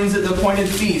 Offerings at the appointed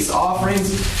feasts.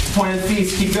 Offerings, appointed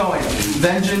feasts, keep going.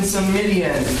 Vengeance of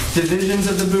Midian. Divisions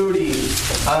of the booty.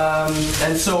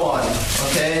 And so on.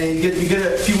 Okay? And you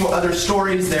get a few more other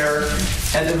stories there.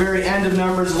 At the very end of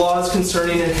Numbers, laws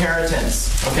concerning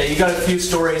inheritance. Okay? You got a few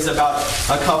stories about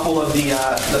a couple of the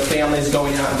families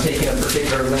going out and taking a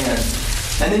particular land.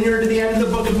 And then you're to the end of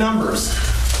the book of Numbers.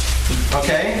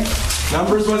 Okay?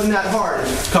 Numbers wasn't that hard.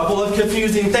 A couple of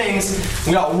confusing things.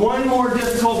 We got one more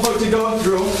difficult book to go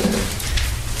through.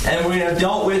 And we're going to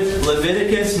deal with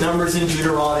Leviticus, Numbers, and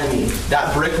Deuteronomy.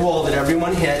 That brick wall that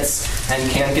everyone hits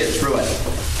and can't get through it.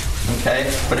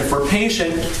 Okay? But if we're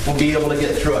patient, we'll be able to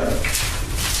get through it.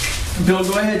 Bill,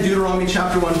 go ahead. Deuteronomy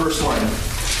chapter 1, verse 1.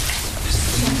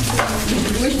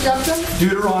 Which chapter?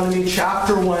 Deuteronomy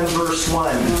chapter 1, verse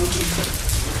 1.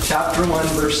 Chapter 1,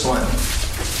 verse 1.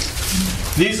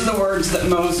 These are the words that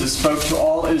Moses spoke to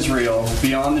all Israel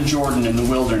beyond the Jordan in the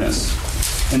wilderness,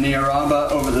 in the Arabah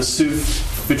over the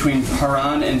Suph, between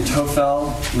Haran and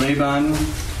Tophel, Laban,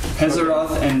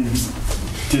 Hazeroth, and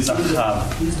Dizahab.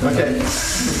 Okay.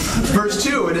 Verse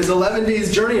 2, it is 11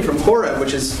 days' journey from Horeb,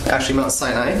 which is actually Mount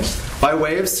Sinai, by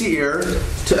way of Seir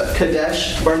to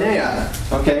Kadesh Barnea.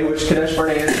 Okay, which Kadesh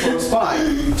Barnea is close by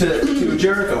to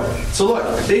Jericho. So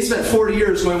look, they spent 40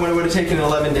 years going when it would have taken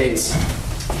 11 days.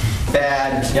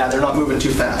 Bad. Yeah, they're not moving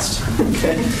too fast.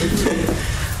 Okay.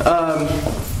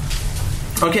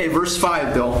 Okay, verse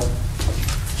 5, Bill.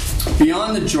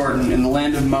 Beyond the Jordan, in the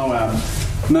land of Moab,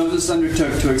 Moses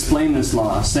undertook to explain this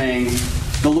law, saying,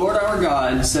 The Lord our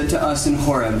God said to us in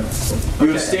Horeb,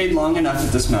 "You have stayed long enough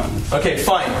at this mountain." Okay,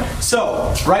 fine.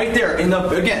 So, right there, in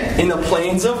the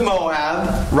plains of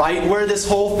Moab, right where this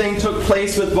whole thing took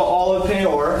place with Baal of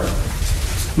Peor,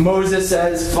 Moses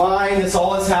says, fine, this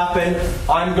all has happened.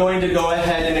 I'm going to go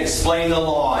ahead and explain the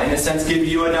law. In a sense, give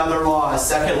you another law, a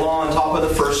second law on top of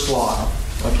the first law.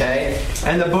 Okay?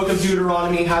 And the book of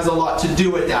Deuteronomy has a lot to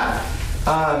do with that.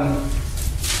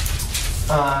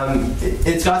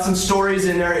 It's got some stories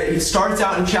in there. It starts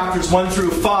out in chapters 1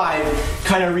 through 5,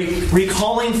 kind of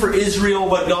recalling for Israel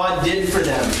what God did for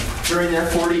them during their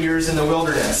 40 years in the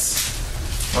wilderness.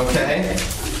 Okay?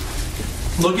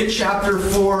 Look at chapter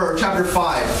 4 or chapter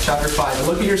 5. Chapter 5. And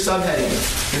look at your subheading,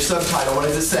 your subtitle. What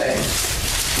does it say?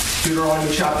 Deuteronomy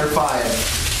chapter 5.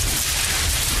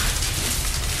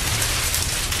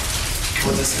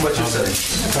 What's your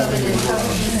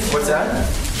subheading? What's that?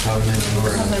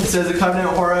 It says the covenant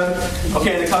of Horeb.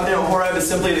 Okay, the covenant of Horeb is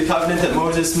simply the covenant that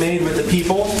Moses made with the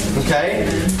people. Okay?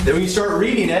 Then when you start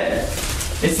reading it,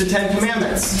 it's the 10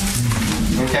 Commandments.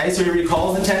 Okay, so he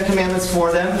recalls the 10 Commandments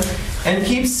for them and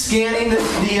keeps scanning the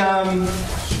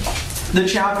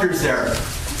chapters there.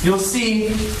 You'll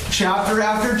see chapter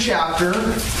after chapter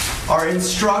are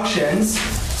instructions,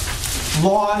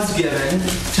 laws given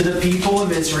to the people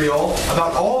of Israel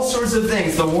about all sorts of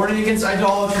things. The warning against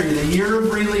idolatry, the year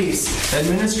of release,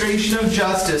 administration of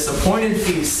justice, appointed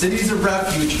feasts, cities of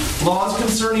refuge, laws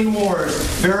concerning wars,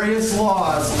 various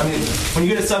laws. I mean, when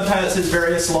you get a subtitle that says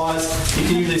various laws, you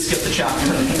can usually skip the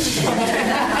chapter.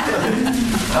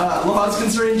 Laws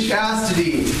concerning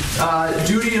chastity,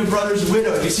 duty of brothers'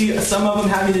 widows. You see some of them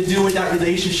having to do with that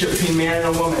relationship between man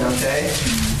and a woman, okay?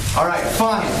 All right,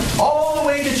 fine. All the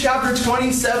way to chapter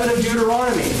 27 of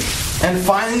Deuteronomy. And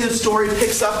finally the story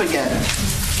picks up again.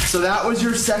 So that was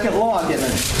your second law given.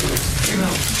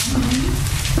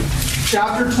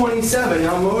 Chapter 27.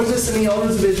 Now Moses and the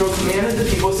elders of Israel commanded the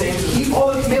people, saying, keep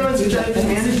all the commandments which I have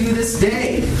commanded you this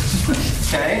day.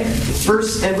 Okay?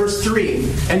 Verse 3.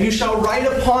 And you shall write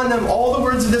upon them all the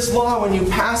words of this law when you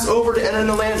pass over to enter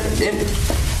the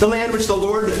land which the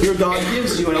Lord your God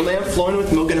gives you, and a land flowing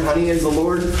with milk and honey, as the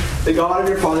Lord, the God of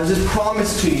your fathers, has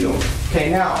promised to you.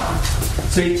 Okay, now,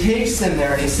 so he takes them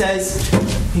there and he says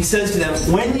to them,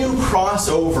 when you cross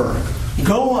over,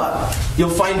 go up. You'll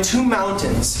find 2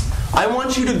 mountains. I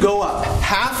want you to go up.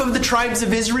 Half of the tribes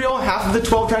of Israel, half of the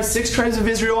 12 tribes, 6 tribes of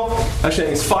Israel. Actually, I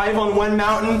think it's 5 on one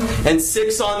mountain and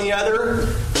 6 on the other.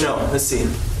 No, let's see.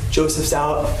 Joseph's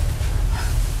out.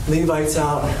 Levites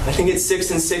out. I think it's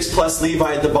 6 and 6 plus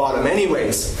Levi at the bottom.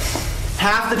 Anyways,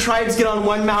 half the tribes get on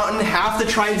one mountain, half the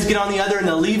tribes get on the other, and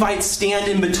the Levites stand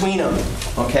in between them.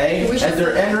 Okay? As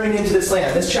they're entering into this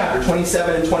land. This chapter,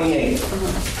 27 and 28.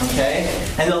 Okay?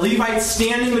 And the Levites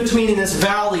stand in between in this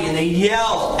valley, and they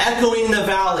yell, echoing in the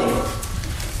valley.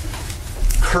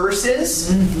 Curses.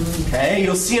 Okay?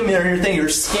 You'll see them in your thing. You're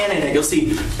scanning it. You'll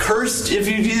see, cursed if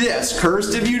you do this.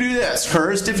 Cursed if you do this.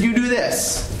 Cursed if you do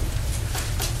this.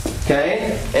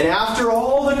 Okay? And after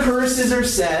all the curses are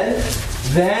said,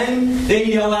 then they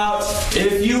yell out,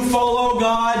 if you follow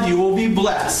God, you will be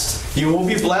blessed. You will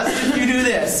be blessed if you do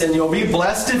this, and you'll be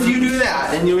blessed if you do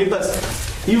that, and you'll be blessed.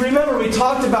 You remember we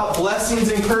talked about blessings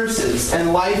and curses,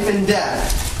 and life and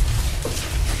death.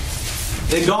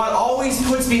 That God always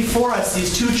puts before us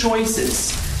these 2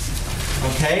 choices.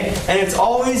 Okay? And it's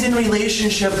always in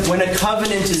relationship when a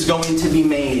covenant is going to be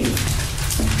made.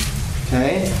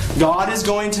 Okay? God is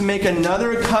going to make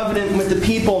another covenant with the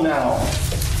people now.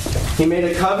 He made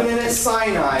a covenant at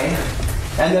Sinai,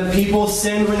 and the people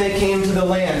sinned when they came to the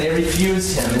land. They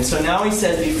refused Him. And so now He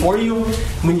says, when you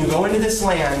go into this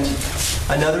land,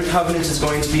 another covenant is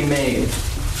going to be made.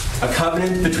 A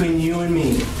covenant between you and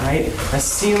me, right? A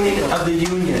sealing of the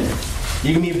union.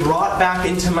 You can be brought back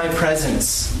into my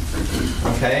presence.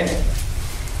 Okay?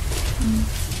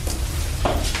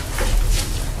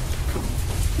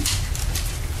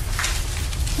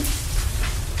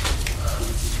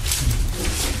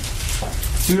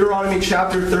 Deuteronomy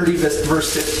chapter 30,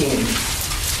 verse 15.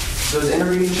 Those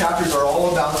intervening chapters are all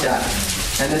about that.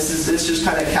 And this just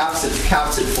kind of caps it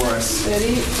for us.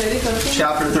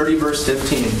 Chapter 30, verse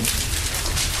 15.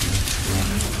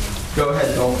 Go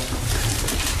ahead, Bill.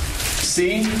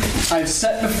 See, I have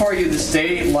set before you this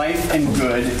day life and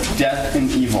good, death and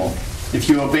evil. If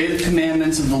you obey the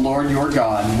commandments of the Lord your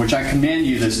God, which I command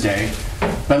you this day,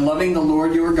 by loving the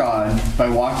Lord your God, by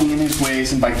walking in His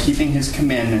ways and by keeping His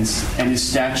commandments and His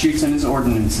statutes and His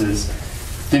ordinances,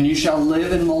 then you shall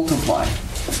live and multiply,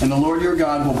 And the Lord your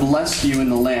God will bless you in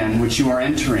the land which you are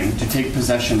entering to take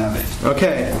possession of it.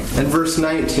 Okay, and verse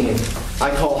 19.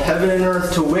 I call heaven and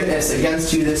earth to witness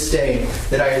against you this day,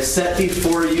 that I have set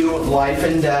before you life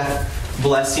and death,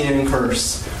 blessing and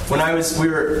curse. When we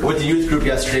were with the youth group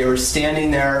yesterday, we were standing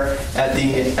there at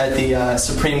the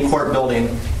Supreme Court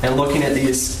building and looking at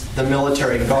the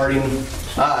military guarding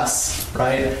us,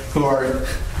 right? Who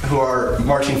are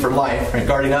marching for life, right?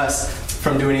 Guarding us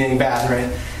from doing anything bad,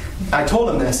 right? I told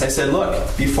him this. I said,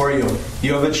 look, before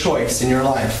you have a choice in your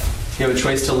life. You have a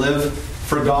choice to live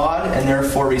for God and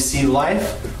therefore receive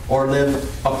life, or live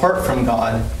apart from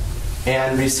God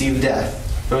and receive death.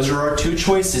 Those are our two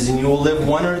choices, and you will live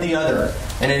one or the other.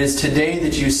 And it is today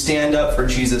that you stand up for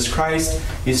Jesus Christ,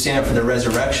 you stand up for the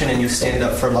resurrection, and you stand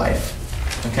up for life.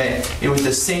 Okay? It was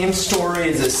the same story,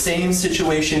 it's the same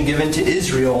situation given to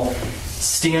Israel,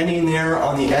 standing there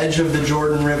on the edge of the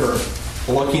Jordan River,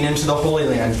 looking into the Holy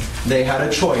Land. They had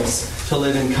a choice to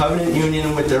live in covenant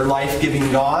union with their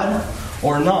life-giving God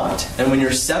or not. And when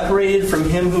you're separated from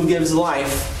Him who gives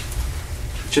life,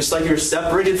 just like you're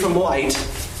separated from light,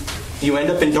 you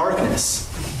end up in darkness.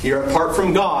 You're apart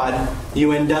from God,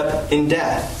 you end up in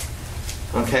death.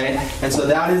 Okay? And so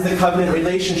that is the covenant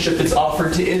relationship that's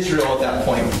offered to Israel at that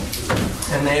point.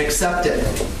 And they accept it.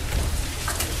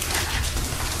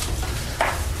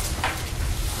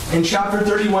 In chapter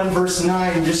 31, verse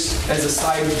 9, just as a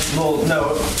side little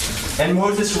note, and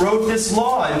Moses wrote this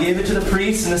law and gave it to the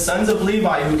priests and the sons of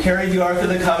Levi who carried the ark of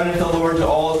the covenant of the Lord to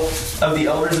all of the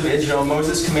elders of Israel.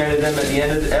 Moses commanded them at the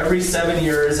end of every 7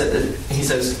 years, he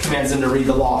says, commands them to read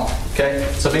the law. Okay?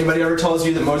 So if anybody ever tells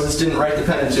you that Moses didn't write the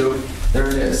Pentateuch, there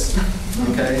it is.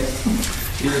 Okay?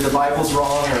 Either the Bible's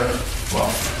wrong or,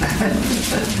 well.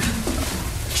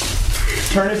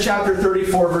 Turn to chapter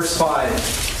 34, verse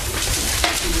 5.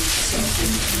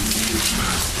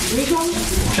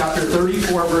 Chapter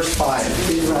 34, verse 5.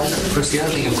 Of course, the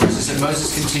other thing, of course, is that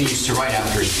Moses continues to write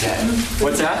after he's dead.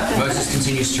 What's that? Moses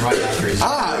continues to write after he's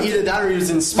dead. Either that or he was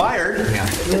inspired. Yeah.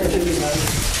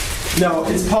 No,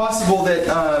 it's possible that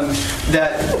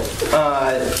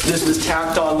this was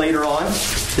tacked on later on,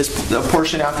 a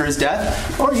portion after his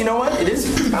death. Or, you know what? It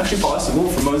is actually possible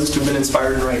for Moses to have been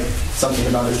inspired and write something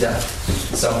about his death.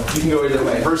 So, you can go either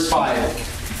way. Verse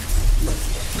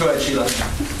 5. Go ahead, Sheila.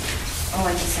 Oh,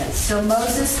 like it says, so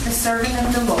Moses, the servant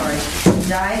of the Lord,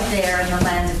 died there in the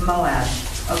land of Moab,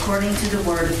 according to the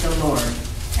word of the Lord.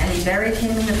 And he buried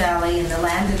him in the valley in the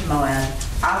land of Moab,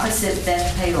 opposite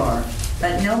Beth Peor.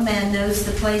 But no man knows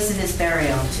the place of his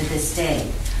burial to this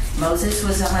day. Moses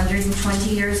was 120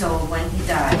 years old when he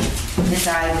died. His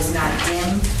eye was not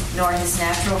dim, nor his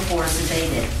natural force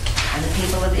abated. And the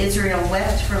people of Israel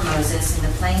wept for Moses in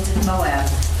the plains of Moab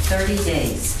 30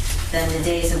 days. Then the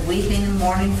days of weeping and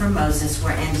mourning for Moses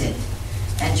were ended.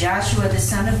 And Joshua the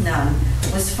son of Nun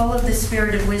was full of the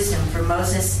spirit of wisdom, for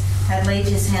Moses had laid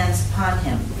his hands upon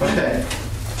him. Okay.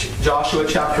 Joshua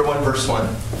chapter 1, verse 1.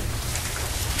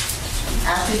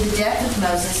 After the death of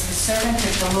Moses, the servant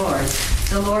of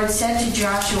the Lord said to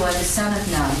Joshua the son of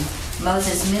Nun,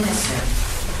 Moses' minister,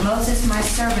 Moses, my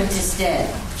servant, is dead.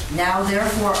 Now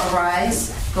therefore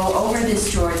arise, go over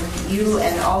this Jordan, you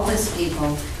and all this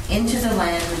people, into the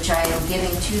land which I am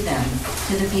giving to them,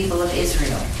 to the people of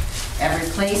Israel. Every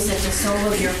place that the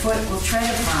sole of your foot will tread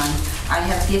upon, I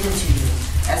have given to you,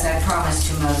 as I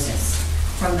promised to Moses.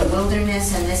 From the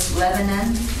wilderness and this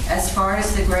Lebanon, as far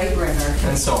as the great river.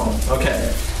 And so on.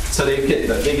 Okay. So they get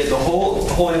the whole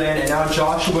Holy Land, and now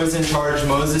Joshua is in charge.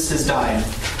 Moses has died.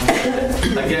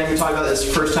 Again, we talked about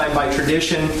this first time by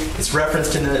tradition. It's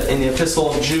referenced in the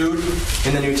Epistle of Jude.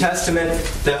 In the New Testament,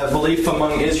 the belief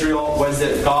among Israel was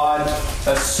that God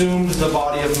assumed the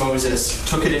body of Moses,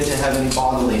 took it into heaven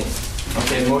bodily.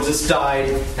 Okay, Moses died,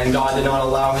 and God did not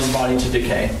allow his body to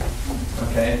decay.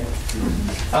 Okay.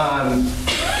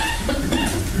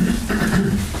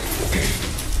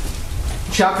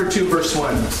 Chapter 2, verse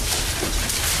 1.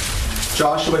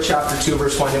 Joshua chapter 2,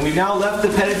 verse 1. And we've now left the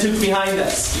Pentateuch behind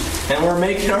us. And we're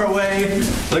making our way.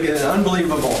 Look at it,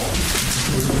 unbelievable.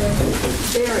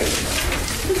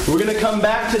 We're going to come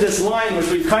back to this line, which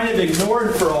we've kind of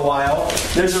ignored for a while.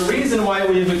 There's a reason why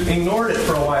we've ignored it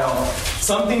for a while.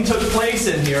 Something took place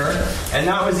in here, and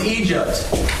that was Egypt.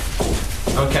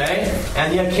 Okay?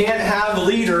 And you can't have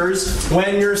leaders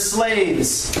when you're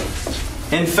slaves.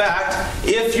 In fact,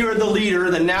 if you're the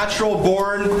leader, the natural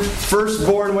born,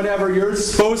 firstborn, whatever, you're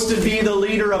supposed to be the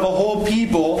leader of a whole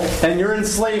people, and you're in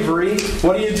slavery,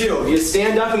 what do? You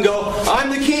stand up and go, I'm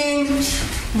the king,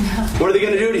 What are they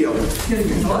going to do to you?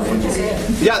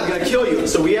 Yeah, they're going to kill you.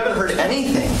 So we haven't heard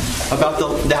anything about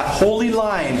that holy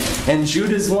line and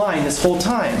Judah's line this whole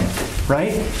time,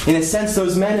 right? In a sense,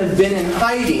 those men have been in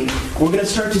hiding. We're going to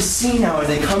start to see now as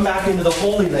they come back into the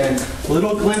Holy Land,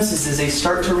 little glimpses as they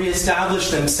start to reestablish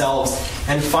themselves,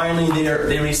 and finally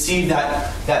they receive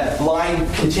that line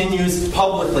continues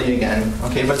publicly again.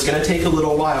 Okay, but it's going to take a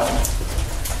little while.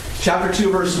 Chapter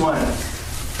 2, verse 1.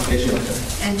 Okay, Sheila.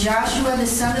 And Joshua the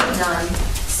son of Nun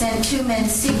sent 2 men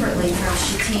secretly from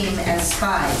Shittim as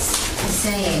spies,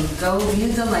 saying, "Go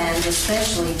view the land,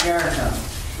 especially Jericho."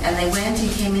 And they went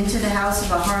and came into the house of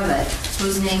a harlot,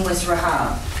 whose name was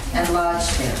Rahab, and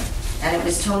lodged there. And it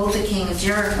was told the king of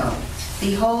Jericho,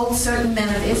 "Behold, certain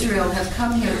men of Israel have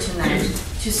come here tonight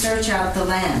to search out the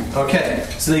land." Okay,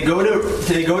 so they go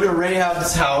to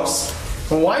Rahab's house.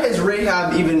 Well, why is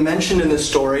Rahab even mentioned in this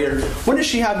story, or what does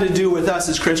she have to do with us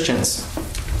as Christians?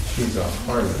 She's a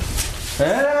harlot.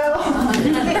 Well, not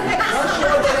sure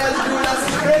what that has to do with us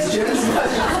as Christians.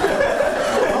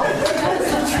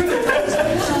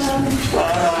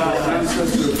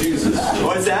 Ancestor of Jesus.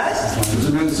 What's that? She's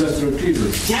an ancestor of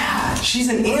Jesus. Yeah, she's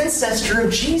an ancestor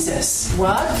of Jesus.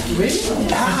 What? Really?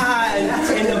 Ah,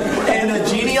 in the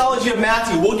genealogy of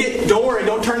Matthew, don't worry,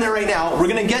 don't turn there right now. We're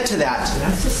going to get to that.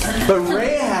 But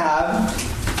Rahab,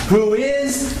 who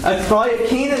is probably a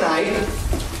Canaanite,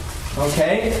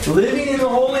 okay, living in the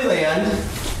Holy Land,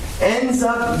 ends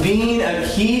up being a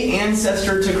key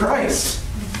ancestor to Christ.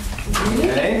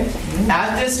 Okay?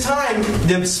 At this time,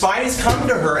 the spies come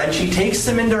to her and she takes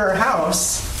them into her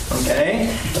house. Okay?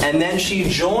 And then she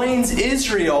joins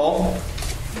Israel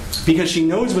because she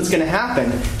knows what's going to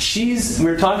happen. We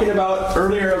were talking about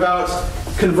earlier about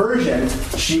conversion.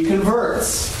 She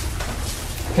converts.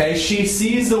 Okay? She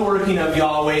sees the working of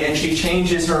Yahweh and she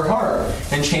changes her heart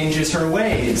and changes her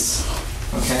ways.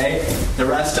 Okay? The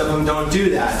rest of them don't do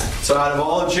that. So out of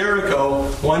all of Jericho,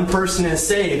 one person is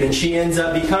saved, and she ends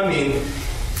up becoming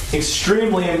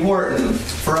extremely important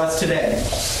for us today.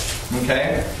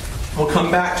 Okay? We'll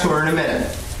come back to her in a minute.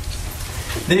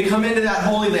 They come into that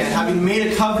Holy Land, having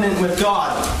made a covenant with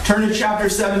God. Turn to chapter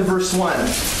 7, verse 1.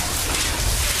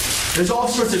 There's all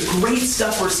sorts of great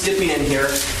stuff we're skipping in here.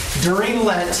 During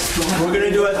Lent, we're going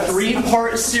to do a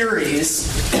 3-part series,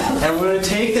 and we're going to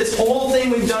take this whole thing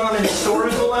we've done on a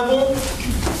historical level,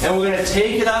 and we're going to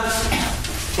take it up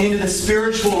into the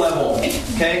spiritual level.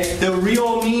 Okay? The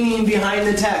real meaning behind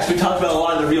the text. We talked about a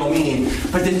lot of the real meaning.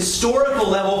 But the historical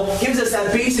level gives us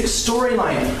that basic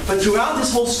storyline. But throughout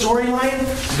this whole storyline,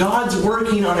 God's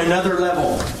working on another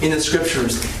level in the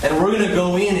Scriptures. And we're going to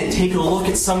go in and take a look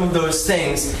at some of those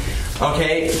things.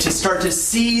 Okay, to start to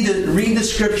read the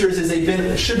Scriptures as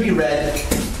they should be read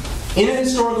in a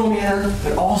historical manner,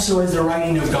 but also as the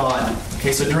writing of God.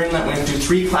 Okay, so during that, we're going to do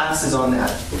 3 classes on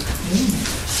that.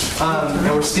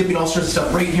 And we're skipping all sorts of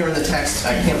stuff right here in the text.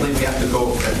 I can't believe we have to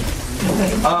go over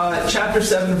it. Chapter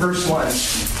 7, verse 1.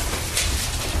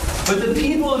 But the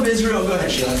people of Israel, go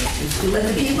ahead, Sheila. But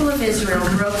the people of Israel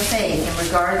broke faith in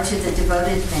regard to the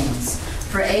devoted things.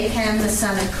 For Achan the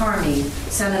son of Carmi,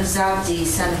 son of Zabdi,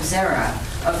 son of Zerah,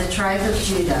 of the tribe of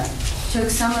Judah, took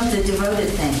some of the devoted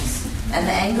things, and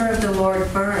the anger of the Lord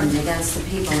burned against the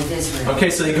people of Israel. Okay,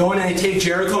 so they go in and they take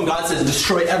Jericho, and God says,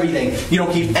 destroy everything. You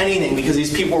don't keep anything, because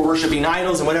these people are worshiping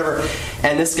idols and whatever.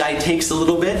 And this guy takes a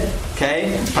little bit,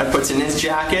 okay? Probably puts in his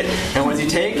jacket, and what does he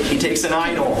take? He takes an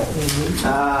idol.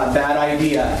 Bad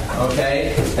idea,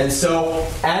 okay? And so,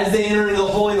 as they enter into the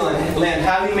Holy Land,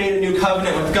 having made a new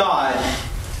covenant with God,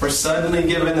 we're suddenly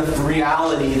given the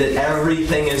reality that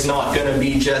everything is not going to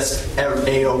be just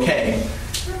A-okay.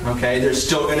 Okay, there's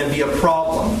still going to be a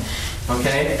problem.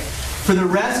 Okay? For the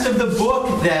rest of the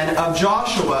book, then, of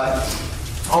Joshua,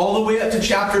 all the way up to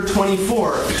chapter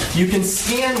 24, you can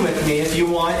scan with me if you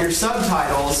want your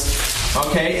subtitles.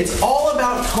 Okay? It's all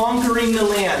about conquering the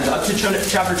land up to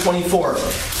chapter 24.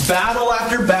 Battle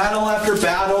after battle after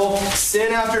battle,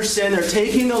 sin after sin. They're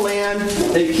taking the land.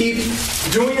 They keep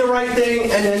doing the right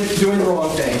thing and then doing the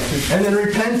wrong thing. And then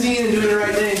repenting and doing the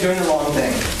right thing and doing the wrong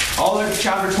thing. All of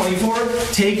chapter 24,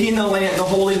 taking the land, the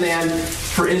Holy Land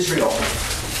for Israel.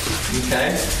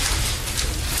 Okay?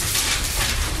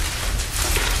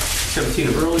 17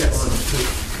 earlier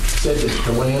said that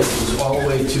the land was all the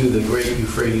way to the great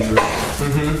Euphrates River.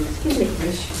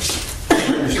 My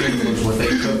understanding was what they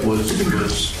took was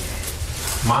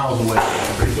miles away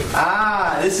from the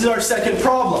river. This is our second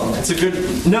problem. It's a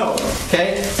good note.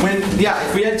 Okay?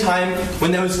 If we had time,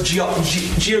 when those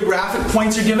geographic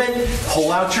points are given,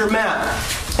 pull out your map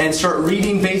and start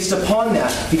reading based upon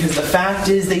that. Because the fact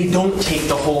is they don't take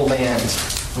the whole land.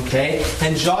 Okay?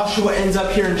 And Joshua ends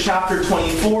up here in chapter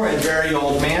 24, a very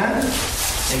old man.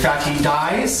 In fact, he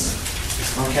dies.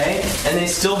 Okay? And they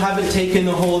still haven't taken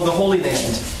the whole of the Holy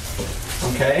Land.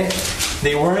 Okay?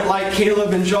 They weren't like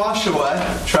Caleb and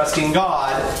Joshua, trusting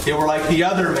God. They were like the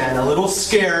other men, a little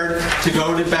scared to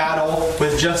go to battle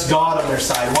with just God on their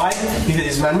side. Why? Because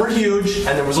these men were huge,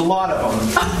 and there was a lot of them.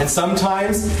 And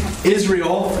sometimes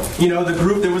Israel, the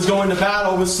group that was going to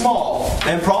battle was small.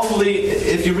 And probably,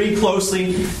 if you read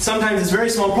closely, sometimes it's very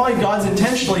small. Probably God's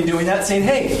intentionally doing that, saying,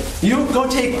 hey, you go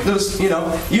take those, you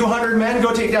 100 men,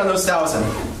 go take down those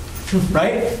 1,000.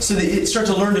 Right? So they start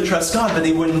to learn to trust God, but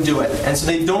they wouldn't do it. And so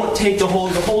they don't take the whole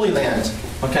of the Holy Land.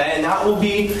 Okay? And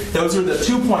those are the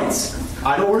 2 points.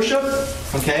 Idol worship,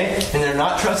 okay? And they're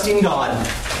not trusting God.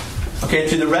 Okay,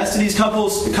 through the rest of these couple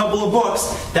of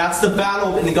books, that's the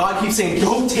battle. And God keeps saying,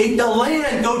 go take the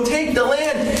land, go take the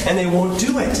land. And they won't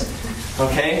do it.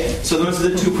 Okay? So those are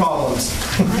the 2 problems.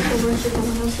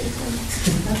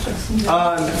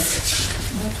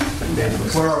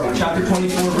 Where are we? Chapter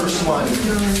 24, verse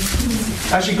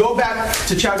 1. Actually, go back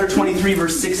to chapter 23,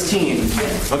 verse 16.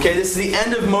 Okay, this is the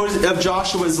end of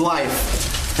Joshua's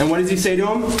life. And what does he say to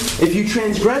him? If you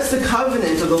transgress the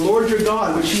covenant of the Lord your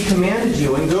God, which he commanded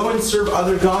you, and go and serve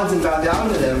other gods and bow down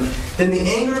to them, then the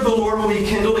anger of the Lord will be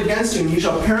kindled against you, and you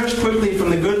shall perish quickly from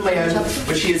the good land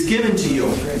which he has given to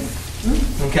you.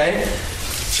 Okay?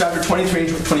 Chapter 23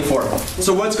 and 24.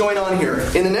 So what's going on here?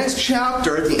 In the next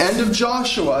chapter, at the end of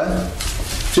Joshua,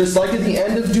 just like at the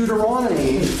end of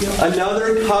Deuteronomy,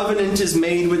 another covenant is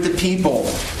made with the people.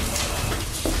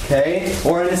 Okay?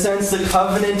 Or in a sense, the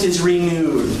covenant is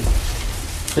renewed.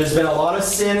 There's been a lot of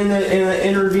sin in the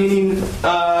intervening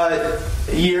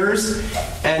years,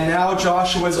 and now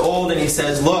Joshua's old, and he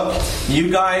says, look, you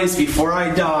guys, before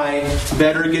I die,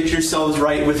 better get yourselves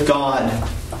right with God.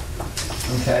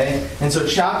 Okay? And so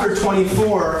chapter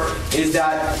 24 is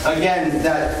that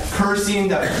cursing,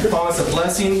 that promise of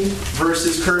blessing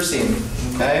versus cursing.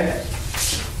 Okay?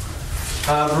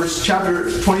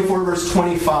 Chapter 24, verse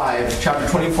 25. Chapter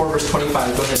 24, verse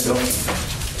 25. Go ahead, Bill.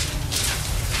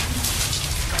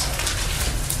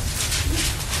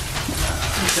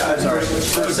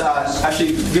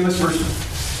 Actually, give us verse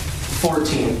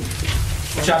 14.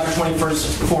 Chapter 24,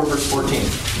 verse 14.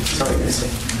 Sorry,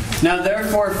 guys. Now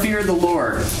therefore fear the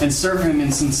Lord, and serve him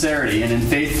in sincerity and in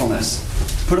faithfulness.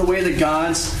 Put away the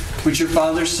gods which your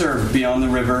fathers served beyond the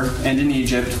river and in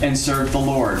Egypt, and serve the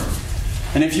Lord.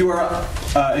 And if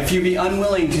you be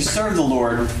unwilling to serve the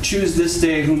Lord, choose this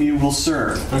day whom you will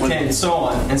serve. Okay, and so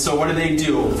on. And so what do they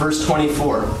do? Verse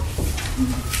 24.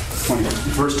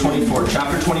 Verse 24.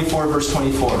 Chapter 24, verse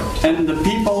 24. And the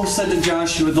people said to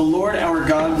Joshua, the Lord our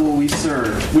God will we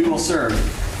will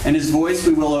serve, and his voice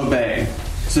we will obey.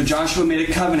 So Joshua made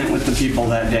a covenant with the people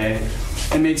that day,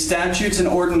 and made statutes and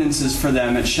ordinances for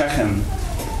them at Shechem.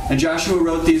 And Joshua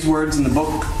wrote these words in the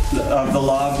book of the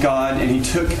law of God, and he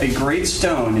took a great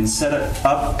stone and set it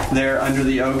up there under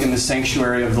the oak in the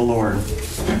sanctuary of the Lord.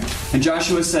 And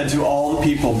Joshua said to all the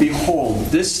people, behold,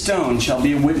 this stone shall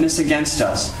be a witness against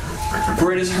us,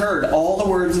 for it has heard all the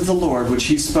words of the Lord which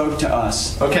he spoke to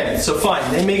us. Okay, so fine.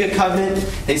 They make a covenant.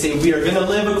 They say, we are going to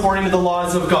live according to the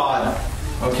laws of God.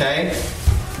 Okay?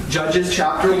 Judges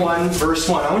chapter 1, verse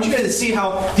 1. I want you guys to see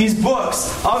how these books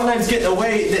oftentimes get in the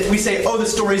way that we say, oh, the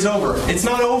story's over. It's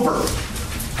not over.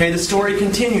 Okay, the story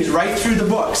continues right through the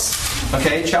books.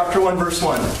 Okay, chapter 1, verse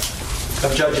 1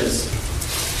 of Judges.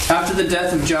 After the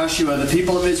death of Joshua, the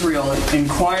people of Israel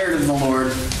inquired of the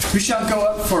Lord, who shall go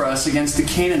up for us against the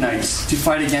Canaanites to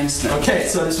fight against them? Okay,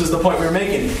 so this was the point we were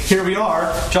making. Here we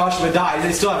are. Joshua died.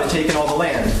 They still haven't taken all the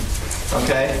land.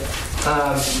 Okay?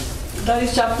 That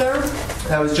is chapter?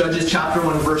 That was Judges chapter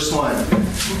 1, verse 1.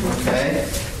 Okay?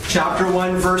 Chapter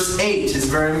 1, verse 8 is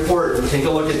very important. Take a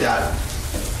look at that.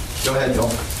 Go ahead,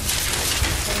 Bill.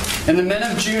 And the men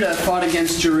of Judah fought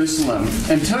against Jerusalem,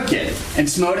 and took it, and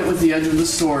smote it with the edge of the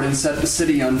sword, and set the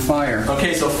city on fire.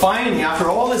 Okay, so finally, after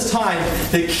all this time,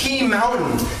 the key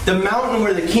mountain, the mountain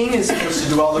where the king is supposed to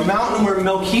dwell, the mountain where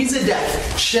Melchizedek,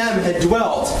 Shem, had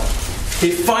dwelt,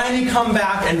 they finally come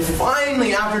back, and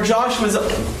finally, after Joshua's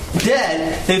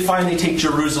dead, they finally take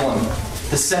Jerusalem,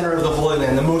 the center of the Holy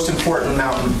Land, the most important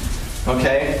mountain.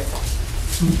 Okay?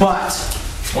 But,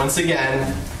 once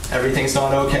again, everything's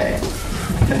not okay.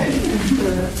 Okay?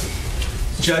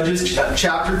 Judges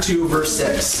chapter 2, verse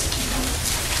 6.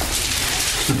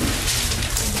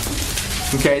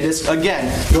 Okay, this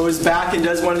again goes back and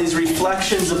does one of these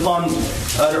reflections upon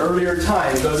an earlier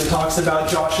time. It goes and talks about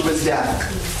Joshua's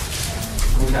death.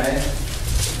 Okay?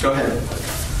 Go ahead.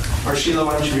 Or Sheila,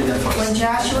 why don't you read that for us? When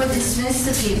Joshua dismissed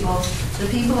the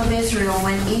people of Israel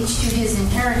went each to his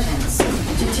inheritance.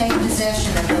 to take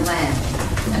possession of the land.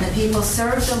 And the people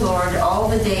served the Lord all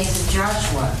the days of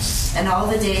Joshua, and all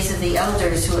the days of the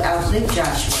elders who outlived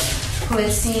Joshua, who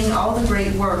had seen all the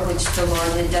great work which the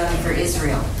Lord had done for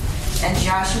Israel. And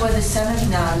Joshua the son of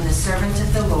Nun, the servant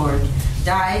of the Lord,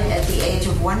 died at the age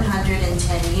of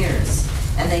 110 years.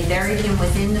 And they buried him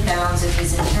within the bounds of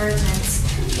his inheritance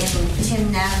in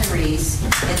Timnath-Heres,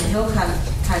 in the hill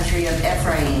country of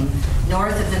Ephraim,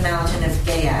 north of the mountain of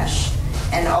Gaash.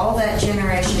 And all that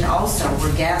generation also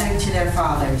were gathered to their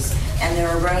fathers, and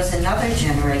there arose another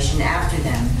generation after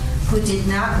them, who did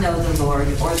not know the Lord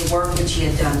or the work which he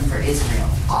had done for Israel.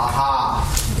 Aha!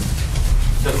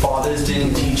 The fathers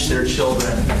didn't teach their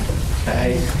children.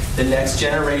 Okay? The next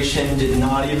generation did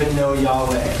not even know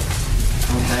Yahweh.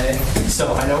 Okay?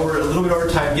 So I know we're a little bit over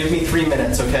time. Give me 3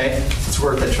 minutes, okay? It's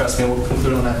worth it, trust me. We'll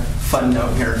conclude on a fun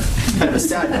note here. Kind of a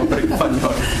sad note, but a fun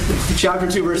note. Chapter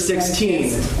 2, verse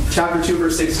 16. Chapter 2,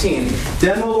 verse 16.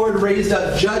 Then the Lord raised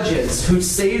up judges who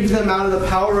saved them out of the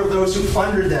power of those who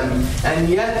plundered them. And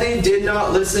yet they did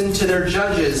not listen to their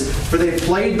judges, for they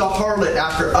played the harlot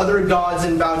after other gods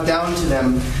and bowed down to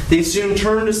them. They soon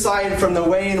turned aside from the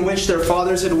way in which their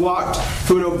fathers had walked,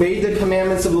 who had obeyed the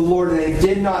commandments of the Lord, and they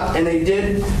did not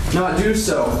do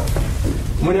so.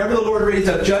 Whenever the Lord raised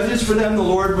up judges for them, the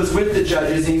Lord was with the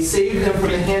judges, and he saved them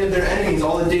from the hand of their enemies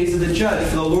all the days of the judge.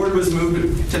 For the Lord was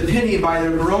moved to pity by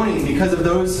their groaning because of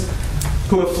those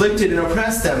who afflicted and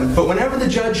oppressed them. But whenever the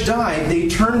judge died, they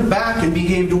turned back and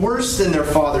behaved worse than their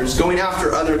fathers, going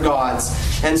after other gods,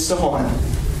 and so on.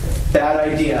 Bad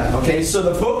idea. Okay, so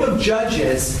the book of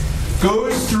Judges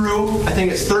goes through, I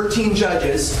think it's 13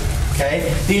 judges.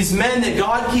 Okay, these men that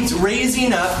God keeps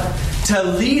raising up to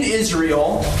lead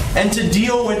Israel and to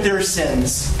deal with their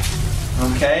sins.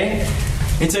 Okay?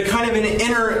 It's a kind of an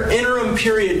interim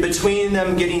period between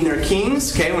them getting their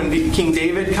kings, okay, when King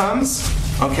David comes,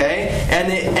 okay, and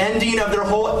the ending of their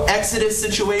whole Exodus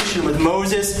situation with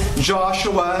Moses,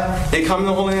 Joshua. They come to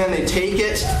the Holy Land, they take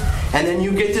it, and then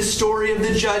you get the story of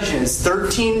the judges,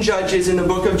 13 judges in the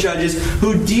book of Judges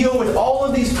who deal with all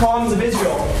of these problems of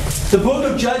Israel. The book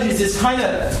of Judges is kind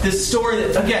of this story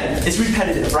that, again, it's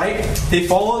repetitive, right? They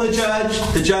follow the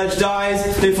judge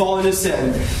dies, they fall into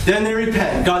sin. Then they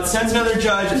repent. God sends another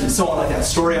judge, and so on like that,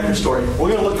 story after story. We're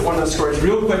going to look at one of those stories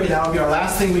real quick, and that'll be our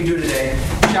last thing we do today.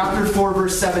 Chapter 4,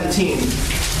 verse 17.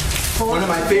 One of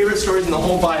my favorite stories in the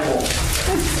whole Bible.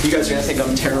 You guys are going to think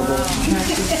I'm terrible.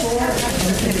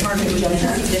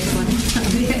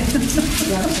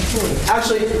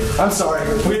 Actually, I'm sorry.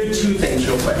 We're going to do 2 things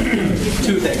real quick.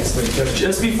 2 things.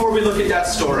 Just before we look at that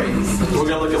story, we're going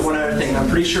to look at one other thing. I'm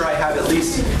pretty sure I have at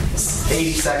least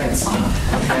 80 seconds.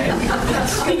 Okay?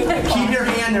 Keep your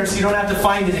hand there so you don't have to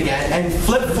find it again. And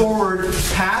flip forward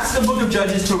past the book of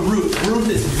Judges to Ruth. Ruth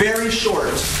is very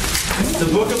short. The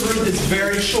book of Ruth is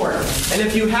very short. And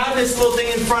if you have this little thing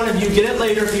in front of you, get it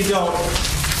later if you don't.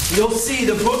 You'll see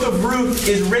the book of Ruth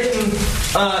is written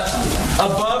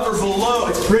above or below.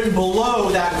 It's written below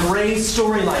that gray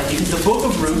storyline because the book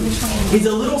of Ruth is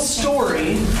a little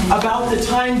story about the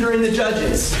time during the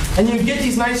Judges. And you get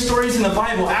these nice stories in the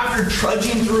Bible. After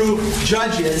trudging through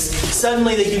Judges,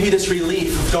 suddenly they give you this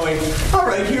relief of going, all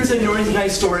right, here's a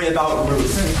nice story about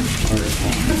Ruth.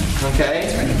 Okay?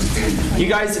 You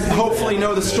guys hopefully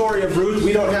know the story of Ruth.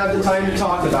 We don't have the time to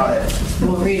talk about it.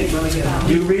 We'll read it when we get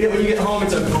home. You read it when you get home.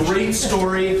 It's a great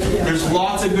story. There's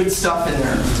lots of good stuff in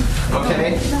there.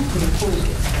 Okay?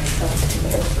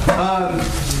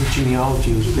 The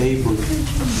genealogy was Babe Ruth.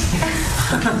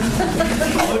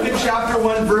 Look at chapter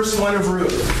 1, verse 1 of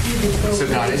Ruth. So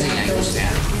God is a Yankee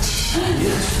stand.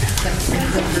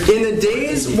 In the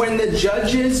days when the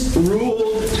judges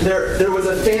ruled, there was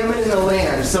a famine in the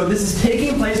land. So this is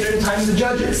taking place during the time of the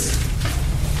judges.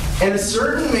 And a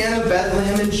certain man of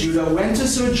Bethlehem in Judah went to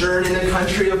sojourn in the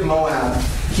country of Moab,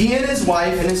 he and his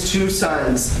wife and his 2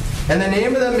 sons. And the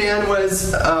name of the man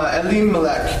was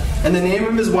Elimelech, and the name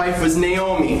of his wife was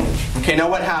Naomi. Okay, now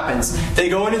what happens? They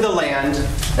go into the land,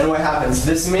 and what happens?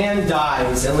 This man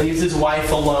dies and leaves his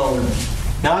wife alone.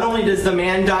 Not only does the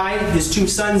man die, his 2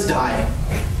 sons die.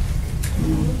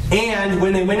 And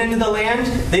when they went into the land,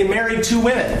 they married 2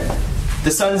 women. The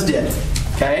sons did.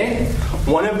 Okay?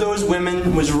 One of those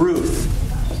women was Ruth.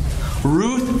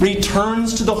 Ruth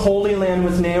returns to the Holy Land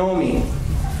with Naomi.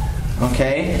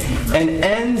 Okay? And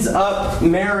ends up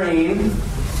marrying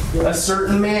a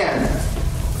certain man.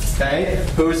 Okay?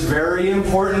 Who is very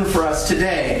important for us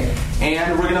today.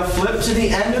 And we're going to flip to the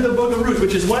end of the book of Ruth,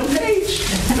 which is 1 page.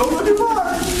 Don't look at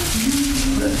far.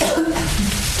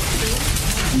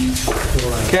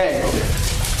 Okay.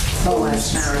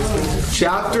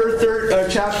 Chapter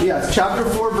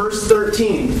 4, verse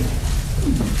 13.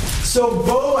 So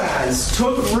Boaz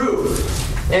took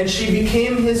Ruth, and she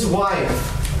became his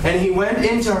wife. And he went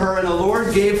into her, and the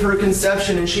Lord gave her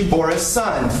conception, and she bore a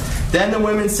son. Then the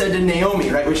women said to Naomi,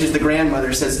 right, which is the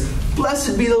grandmother, says,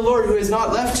 "Blessed be the Lord who has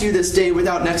not left you this day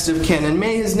without next of kin, and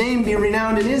may his name be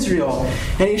renowned in Israel,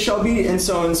 and he shall be," and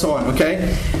so on,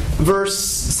 okay? Verse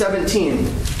 17.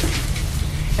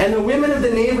 And the women of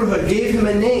the neighborhood gave him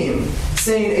a name,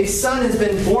 saying, "A son has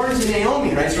been born to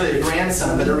Naomi," right? It's really a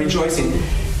grandson, but they're rejoicing.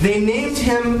 They named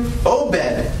him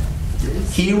Obed.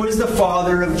 He was the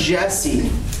father of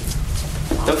Jesse,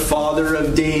 the father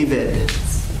of David.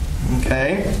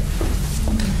 Okay?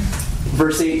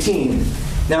 Verse 18.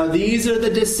 Now these are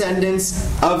the descendants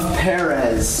of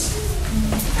Perez.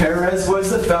 Perez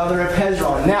was the father of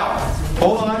Hezron. Now,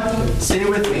 hold on. Stay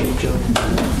with me.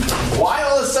 Why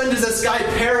all of a sudden does this guy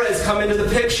Perez come into the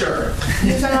picture?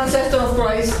 He's an ancestor of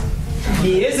Christ.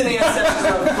 He is an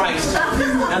ancestor of Christ.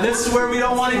 Now this is where we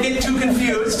don't want to get too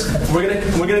confused. We're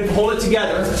gonna hold it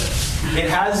together. It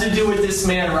has to do with this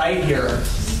man right here.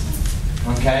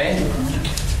 Okay?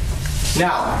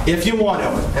 Now, if you want to,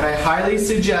 and I highly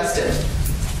suggest it,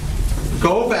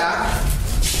 go back.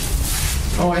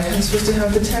 Oh, I'm supposed to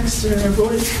have the text there. I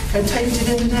wrote it. I typed it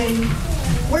in today.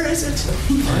 Where is it?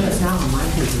 It's not on my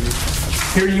computer.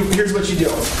 Here's what you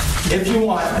do. If you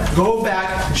want, go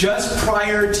back just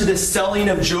prior to the selling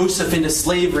of Joseph into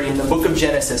slavery in the book of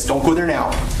Genesis. Don't go there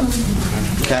now.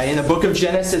 Okay, in the book of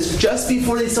Genesis, just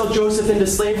before they sell Joseph into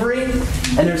slavery,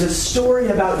 and there's a story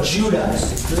about Judah.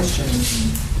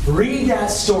 Read that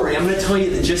story. I'm going to tell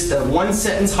you just the one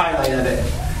sentence highlight of it.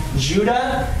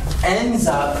 Judah ends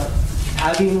up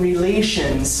having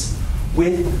relations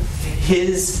with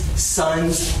his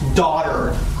son's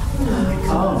daughter.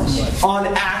 On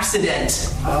accident.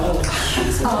 Now,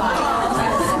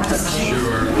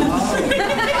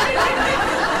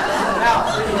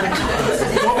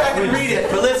 go back and read it.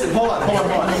 But listen, hold on.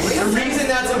 The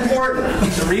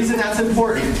reason that's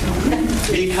important,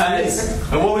 because,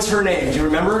 and what was her name? Do you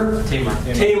remember?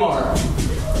 Tamar.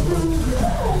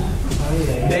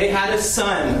 They had a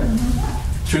son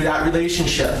through that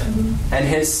relationship. And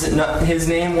his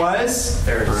name was?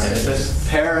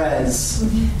 Perez.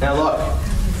 Now look,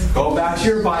 go back to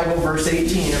your Bible, verse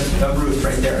 18 of Ruth,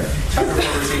 right there. Chapter 4,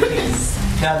 verse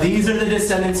 18. Now these are the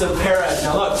descendants of Perez.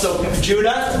 Now look, so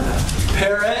Judah,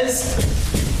 Perez,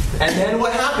 and then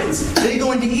what happens? They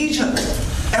go into Egypt.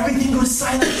 Everything goes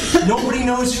silent. Nobody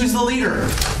knows who's the leader.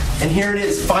 And here it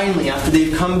is, finally, after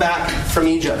they've come back from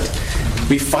Egypt.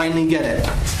 We finally get it.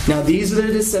 Now these are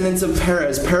the descendants of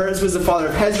Perez. Perez was the father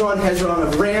of Hezron, Hezron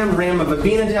of Ram, Ram of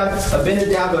Abinadab,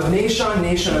 Abinadab of Nahshon,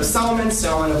 Nahshon of Solomon,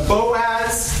 Solomon of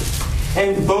Boaz,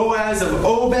 and Boaz of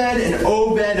Obed, and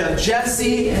Obed of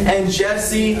Jesse, and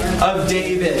Jesse of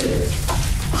David,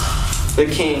 the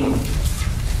king.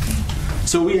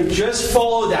 So we have just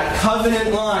followed that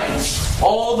covenant line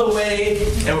all the way,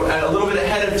 and a little bit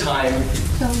ahead of time,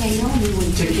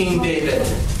 to King David.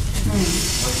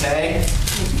 Okay?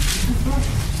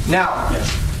 Now,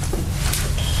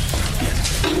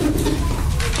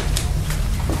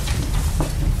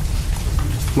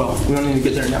 well, we don't need to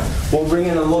get there now. We'll bring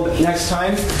in a little bit next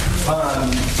time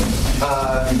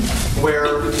where,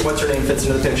 what's her name fits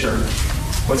into the picture.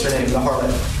 What's her name? The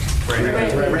harlot.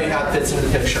 Rahab fits into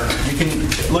the picture. You can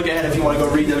look ahead if you want to go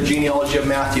read the genealogy of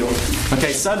Matthew.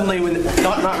 Okay, suddenly,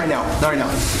 not right now.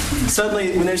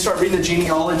 Suddenly, when they start reading the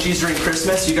genealogies during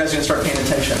Christmas, you guys are going to start paying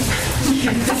attention.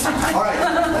 All right.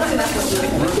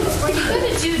 Are you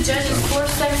going to do Judges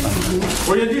 4:17?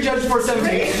 We're going to do Judges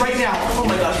 4:17 right now. Oh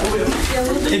my gosh.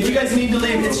 If you guys need to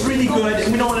leave, it's really good,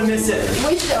 and we don't want to miss it.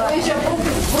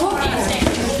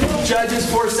 Judges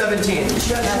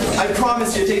 4:17. I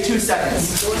promise you, take 2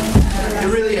 seconds. It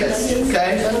really is.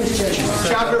 Okay?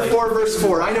 Chapter 4, verse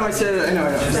 4. I know I said it. I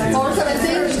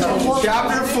know.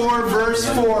 Chapter 4, verse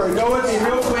 4. Go with me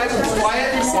real quick.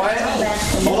 Quiet.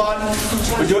 Hold on.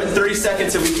 We'll do it in 30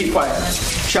 seconds if we keep quiet.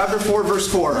 Chapter 4, verse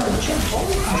 4.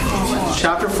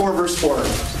 Chapter 4, verse 4.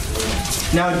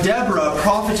 Now Deborah, a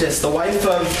prophetess, the wife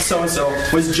of so-and-so,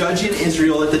 was judge in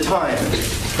Israel at the time.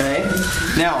 Okay?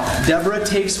 Now, Deborah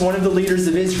takes one of the leaders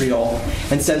of Israel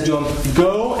and says to him,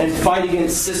 go and fight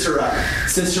against Sisera.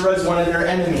 Sisera is one of their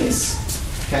enemies.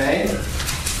 Okay?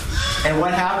 And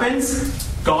what happens?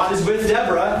 God is with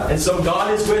Deborah, and so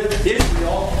God is with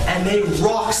Israel, and they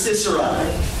rock Sisera.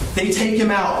 They take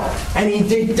him out, and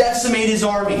they decimate his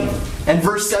army. And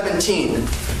verse 17.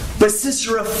 But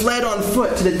Sisera fled on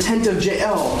foot to the tent of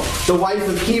Jael, the wife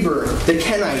of Heber, the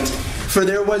Kenite. For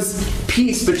there was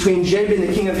peace between Jabin,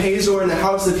 the king of Hazor, and the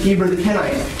house of Heber, the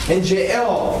Kenite. And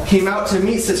Jael came out to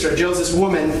meet Sisera, Jael's this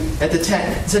woman, at the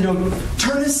tent, and said to him,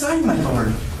 turn aside, my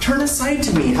lord. turn aside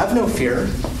to me. Have no fear."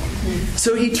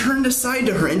 So he turned aside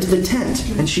to her into the tent,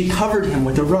 and she covered him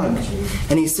with a rug.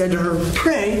 And he said to her,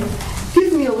 "Pray,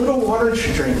 give me a little water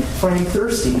to drink, for I am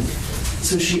thirsty."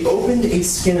 So she opened a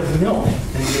skin of milk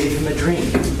and gave him a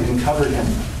drink and covered him.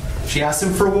 She asked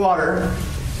him for water.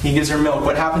 He gives her milk.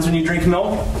 What happens when you drink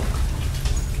milk?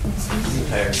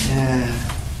 Yeah.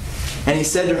 And he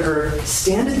said to her,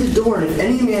 "Stand at the door, and if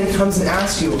any man comes and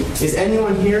asks you, 'Is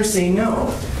anyone here?' say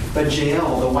no." But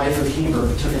Jael, the wife of Heber,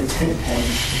 took a tent peg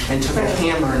and took a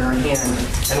hammer in her hand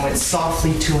and went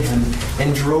softly to him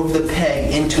and drove the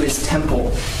peg into his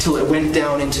temple till it went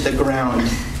down into the ground,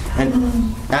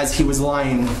 and as he was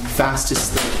lying fast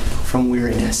asleep from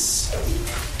weariness.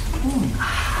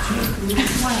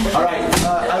 All right,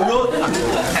 I will.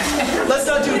 Let's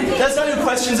not do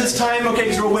questions this time, okay?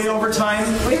 Because we're way over time.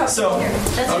 So,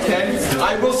 okay.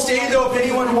 I will stay though if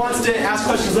anyone wants to ask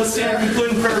questions. Let's stand and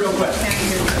conclude in prayer real quick.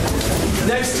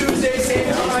 Next Tuesday,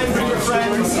 same time. Bring your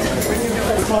friends.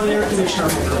 Call the air conditioner.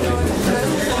 In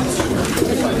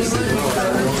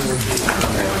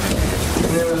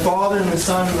the name of the Father, and the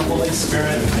Son, and the Holy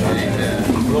Spirit.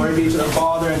 Amen. Glory be to the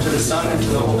Father, and to the Son, and to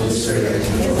the Holy Spirit.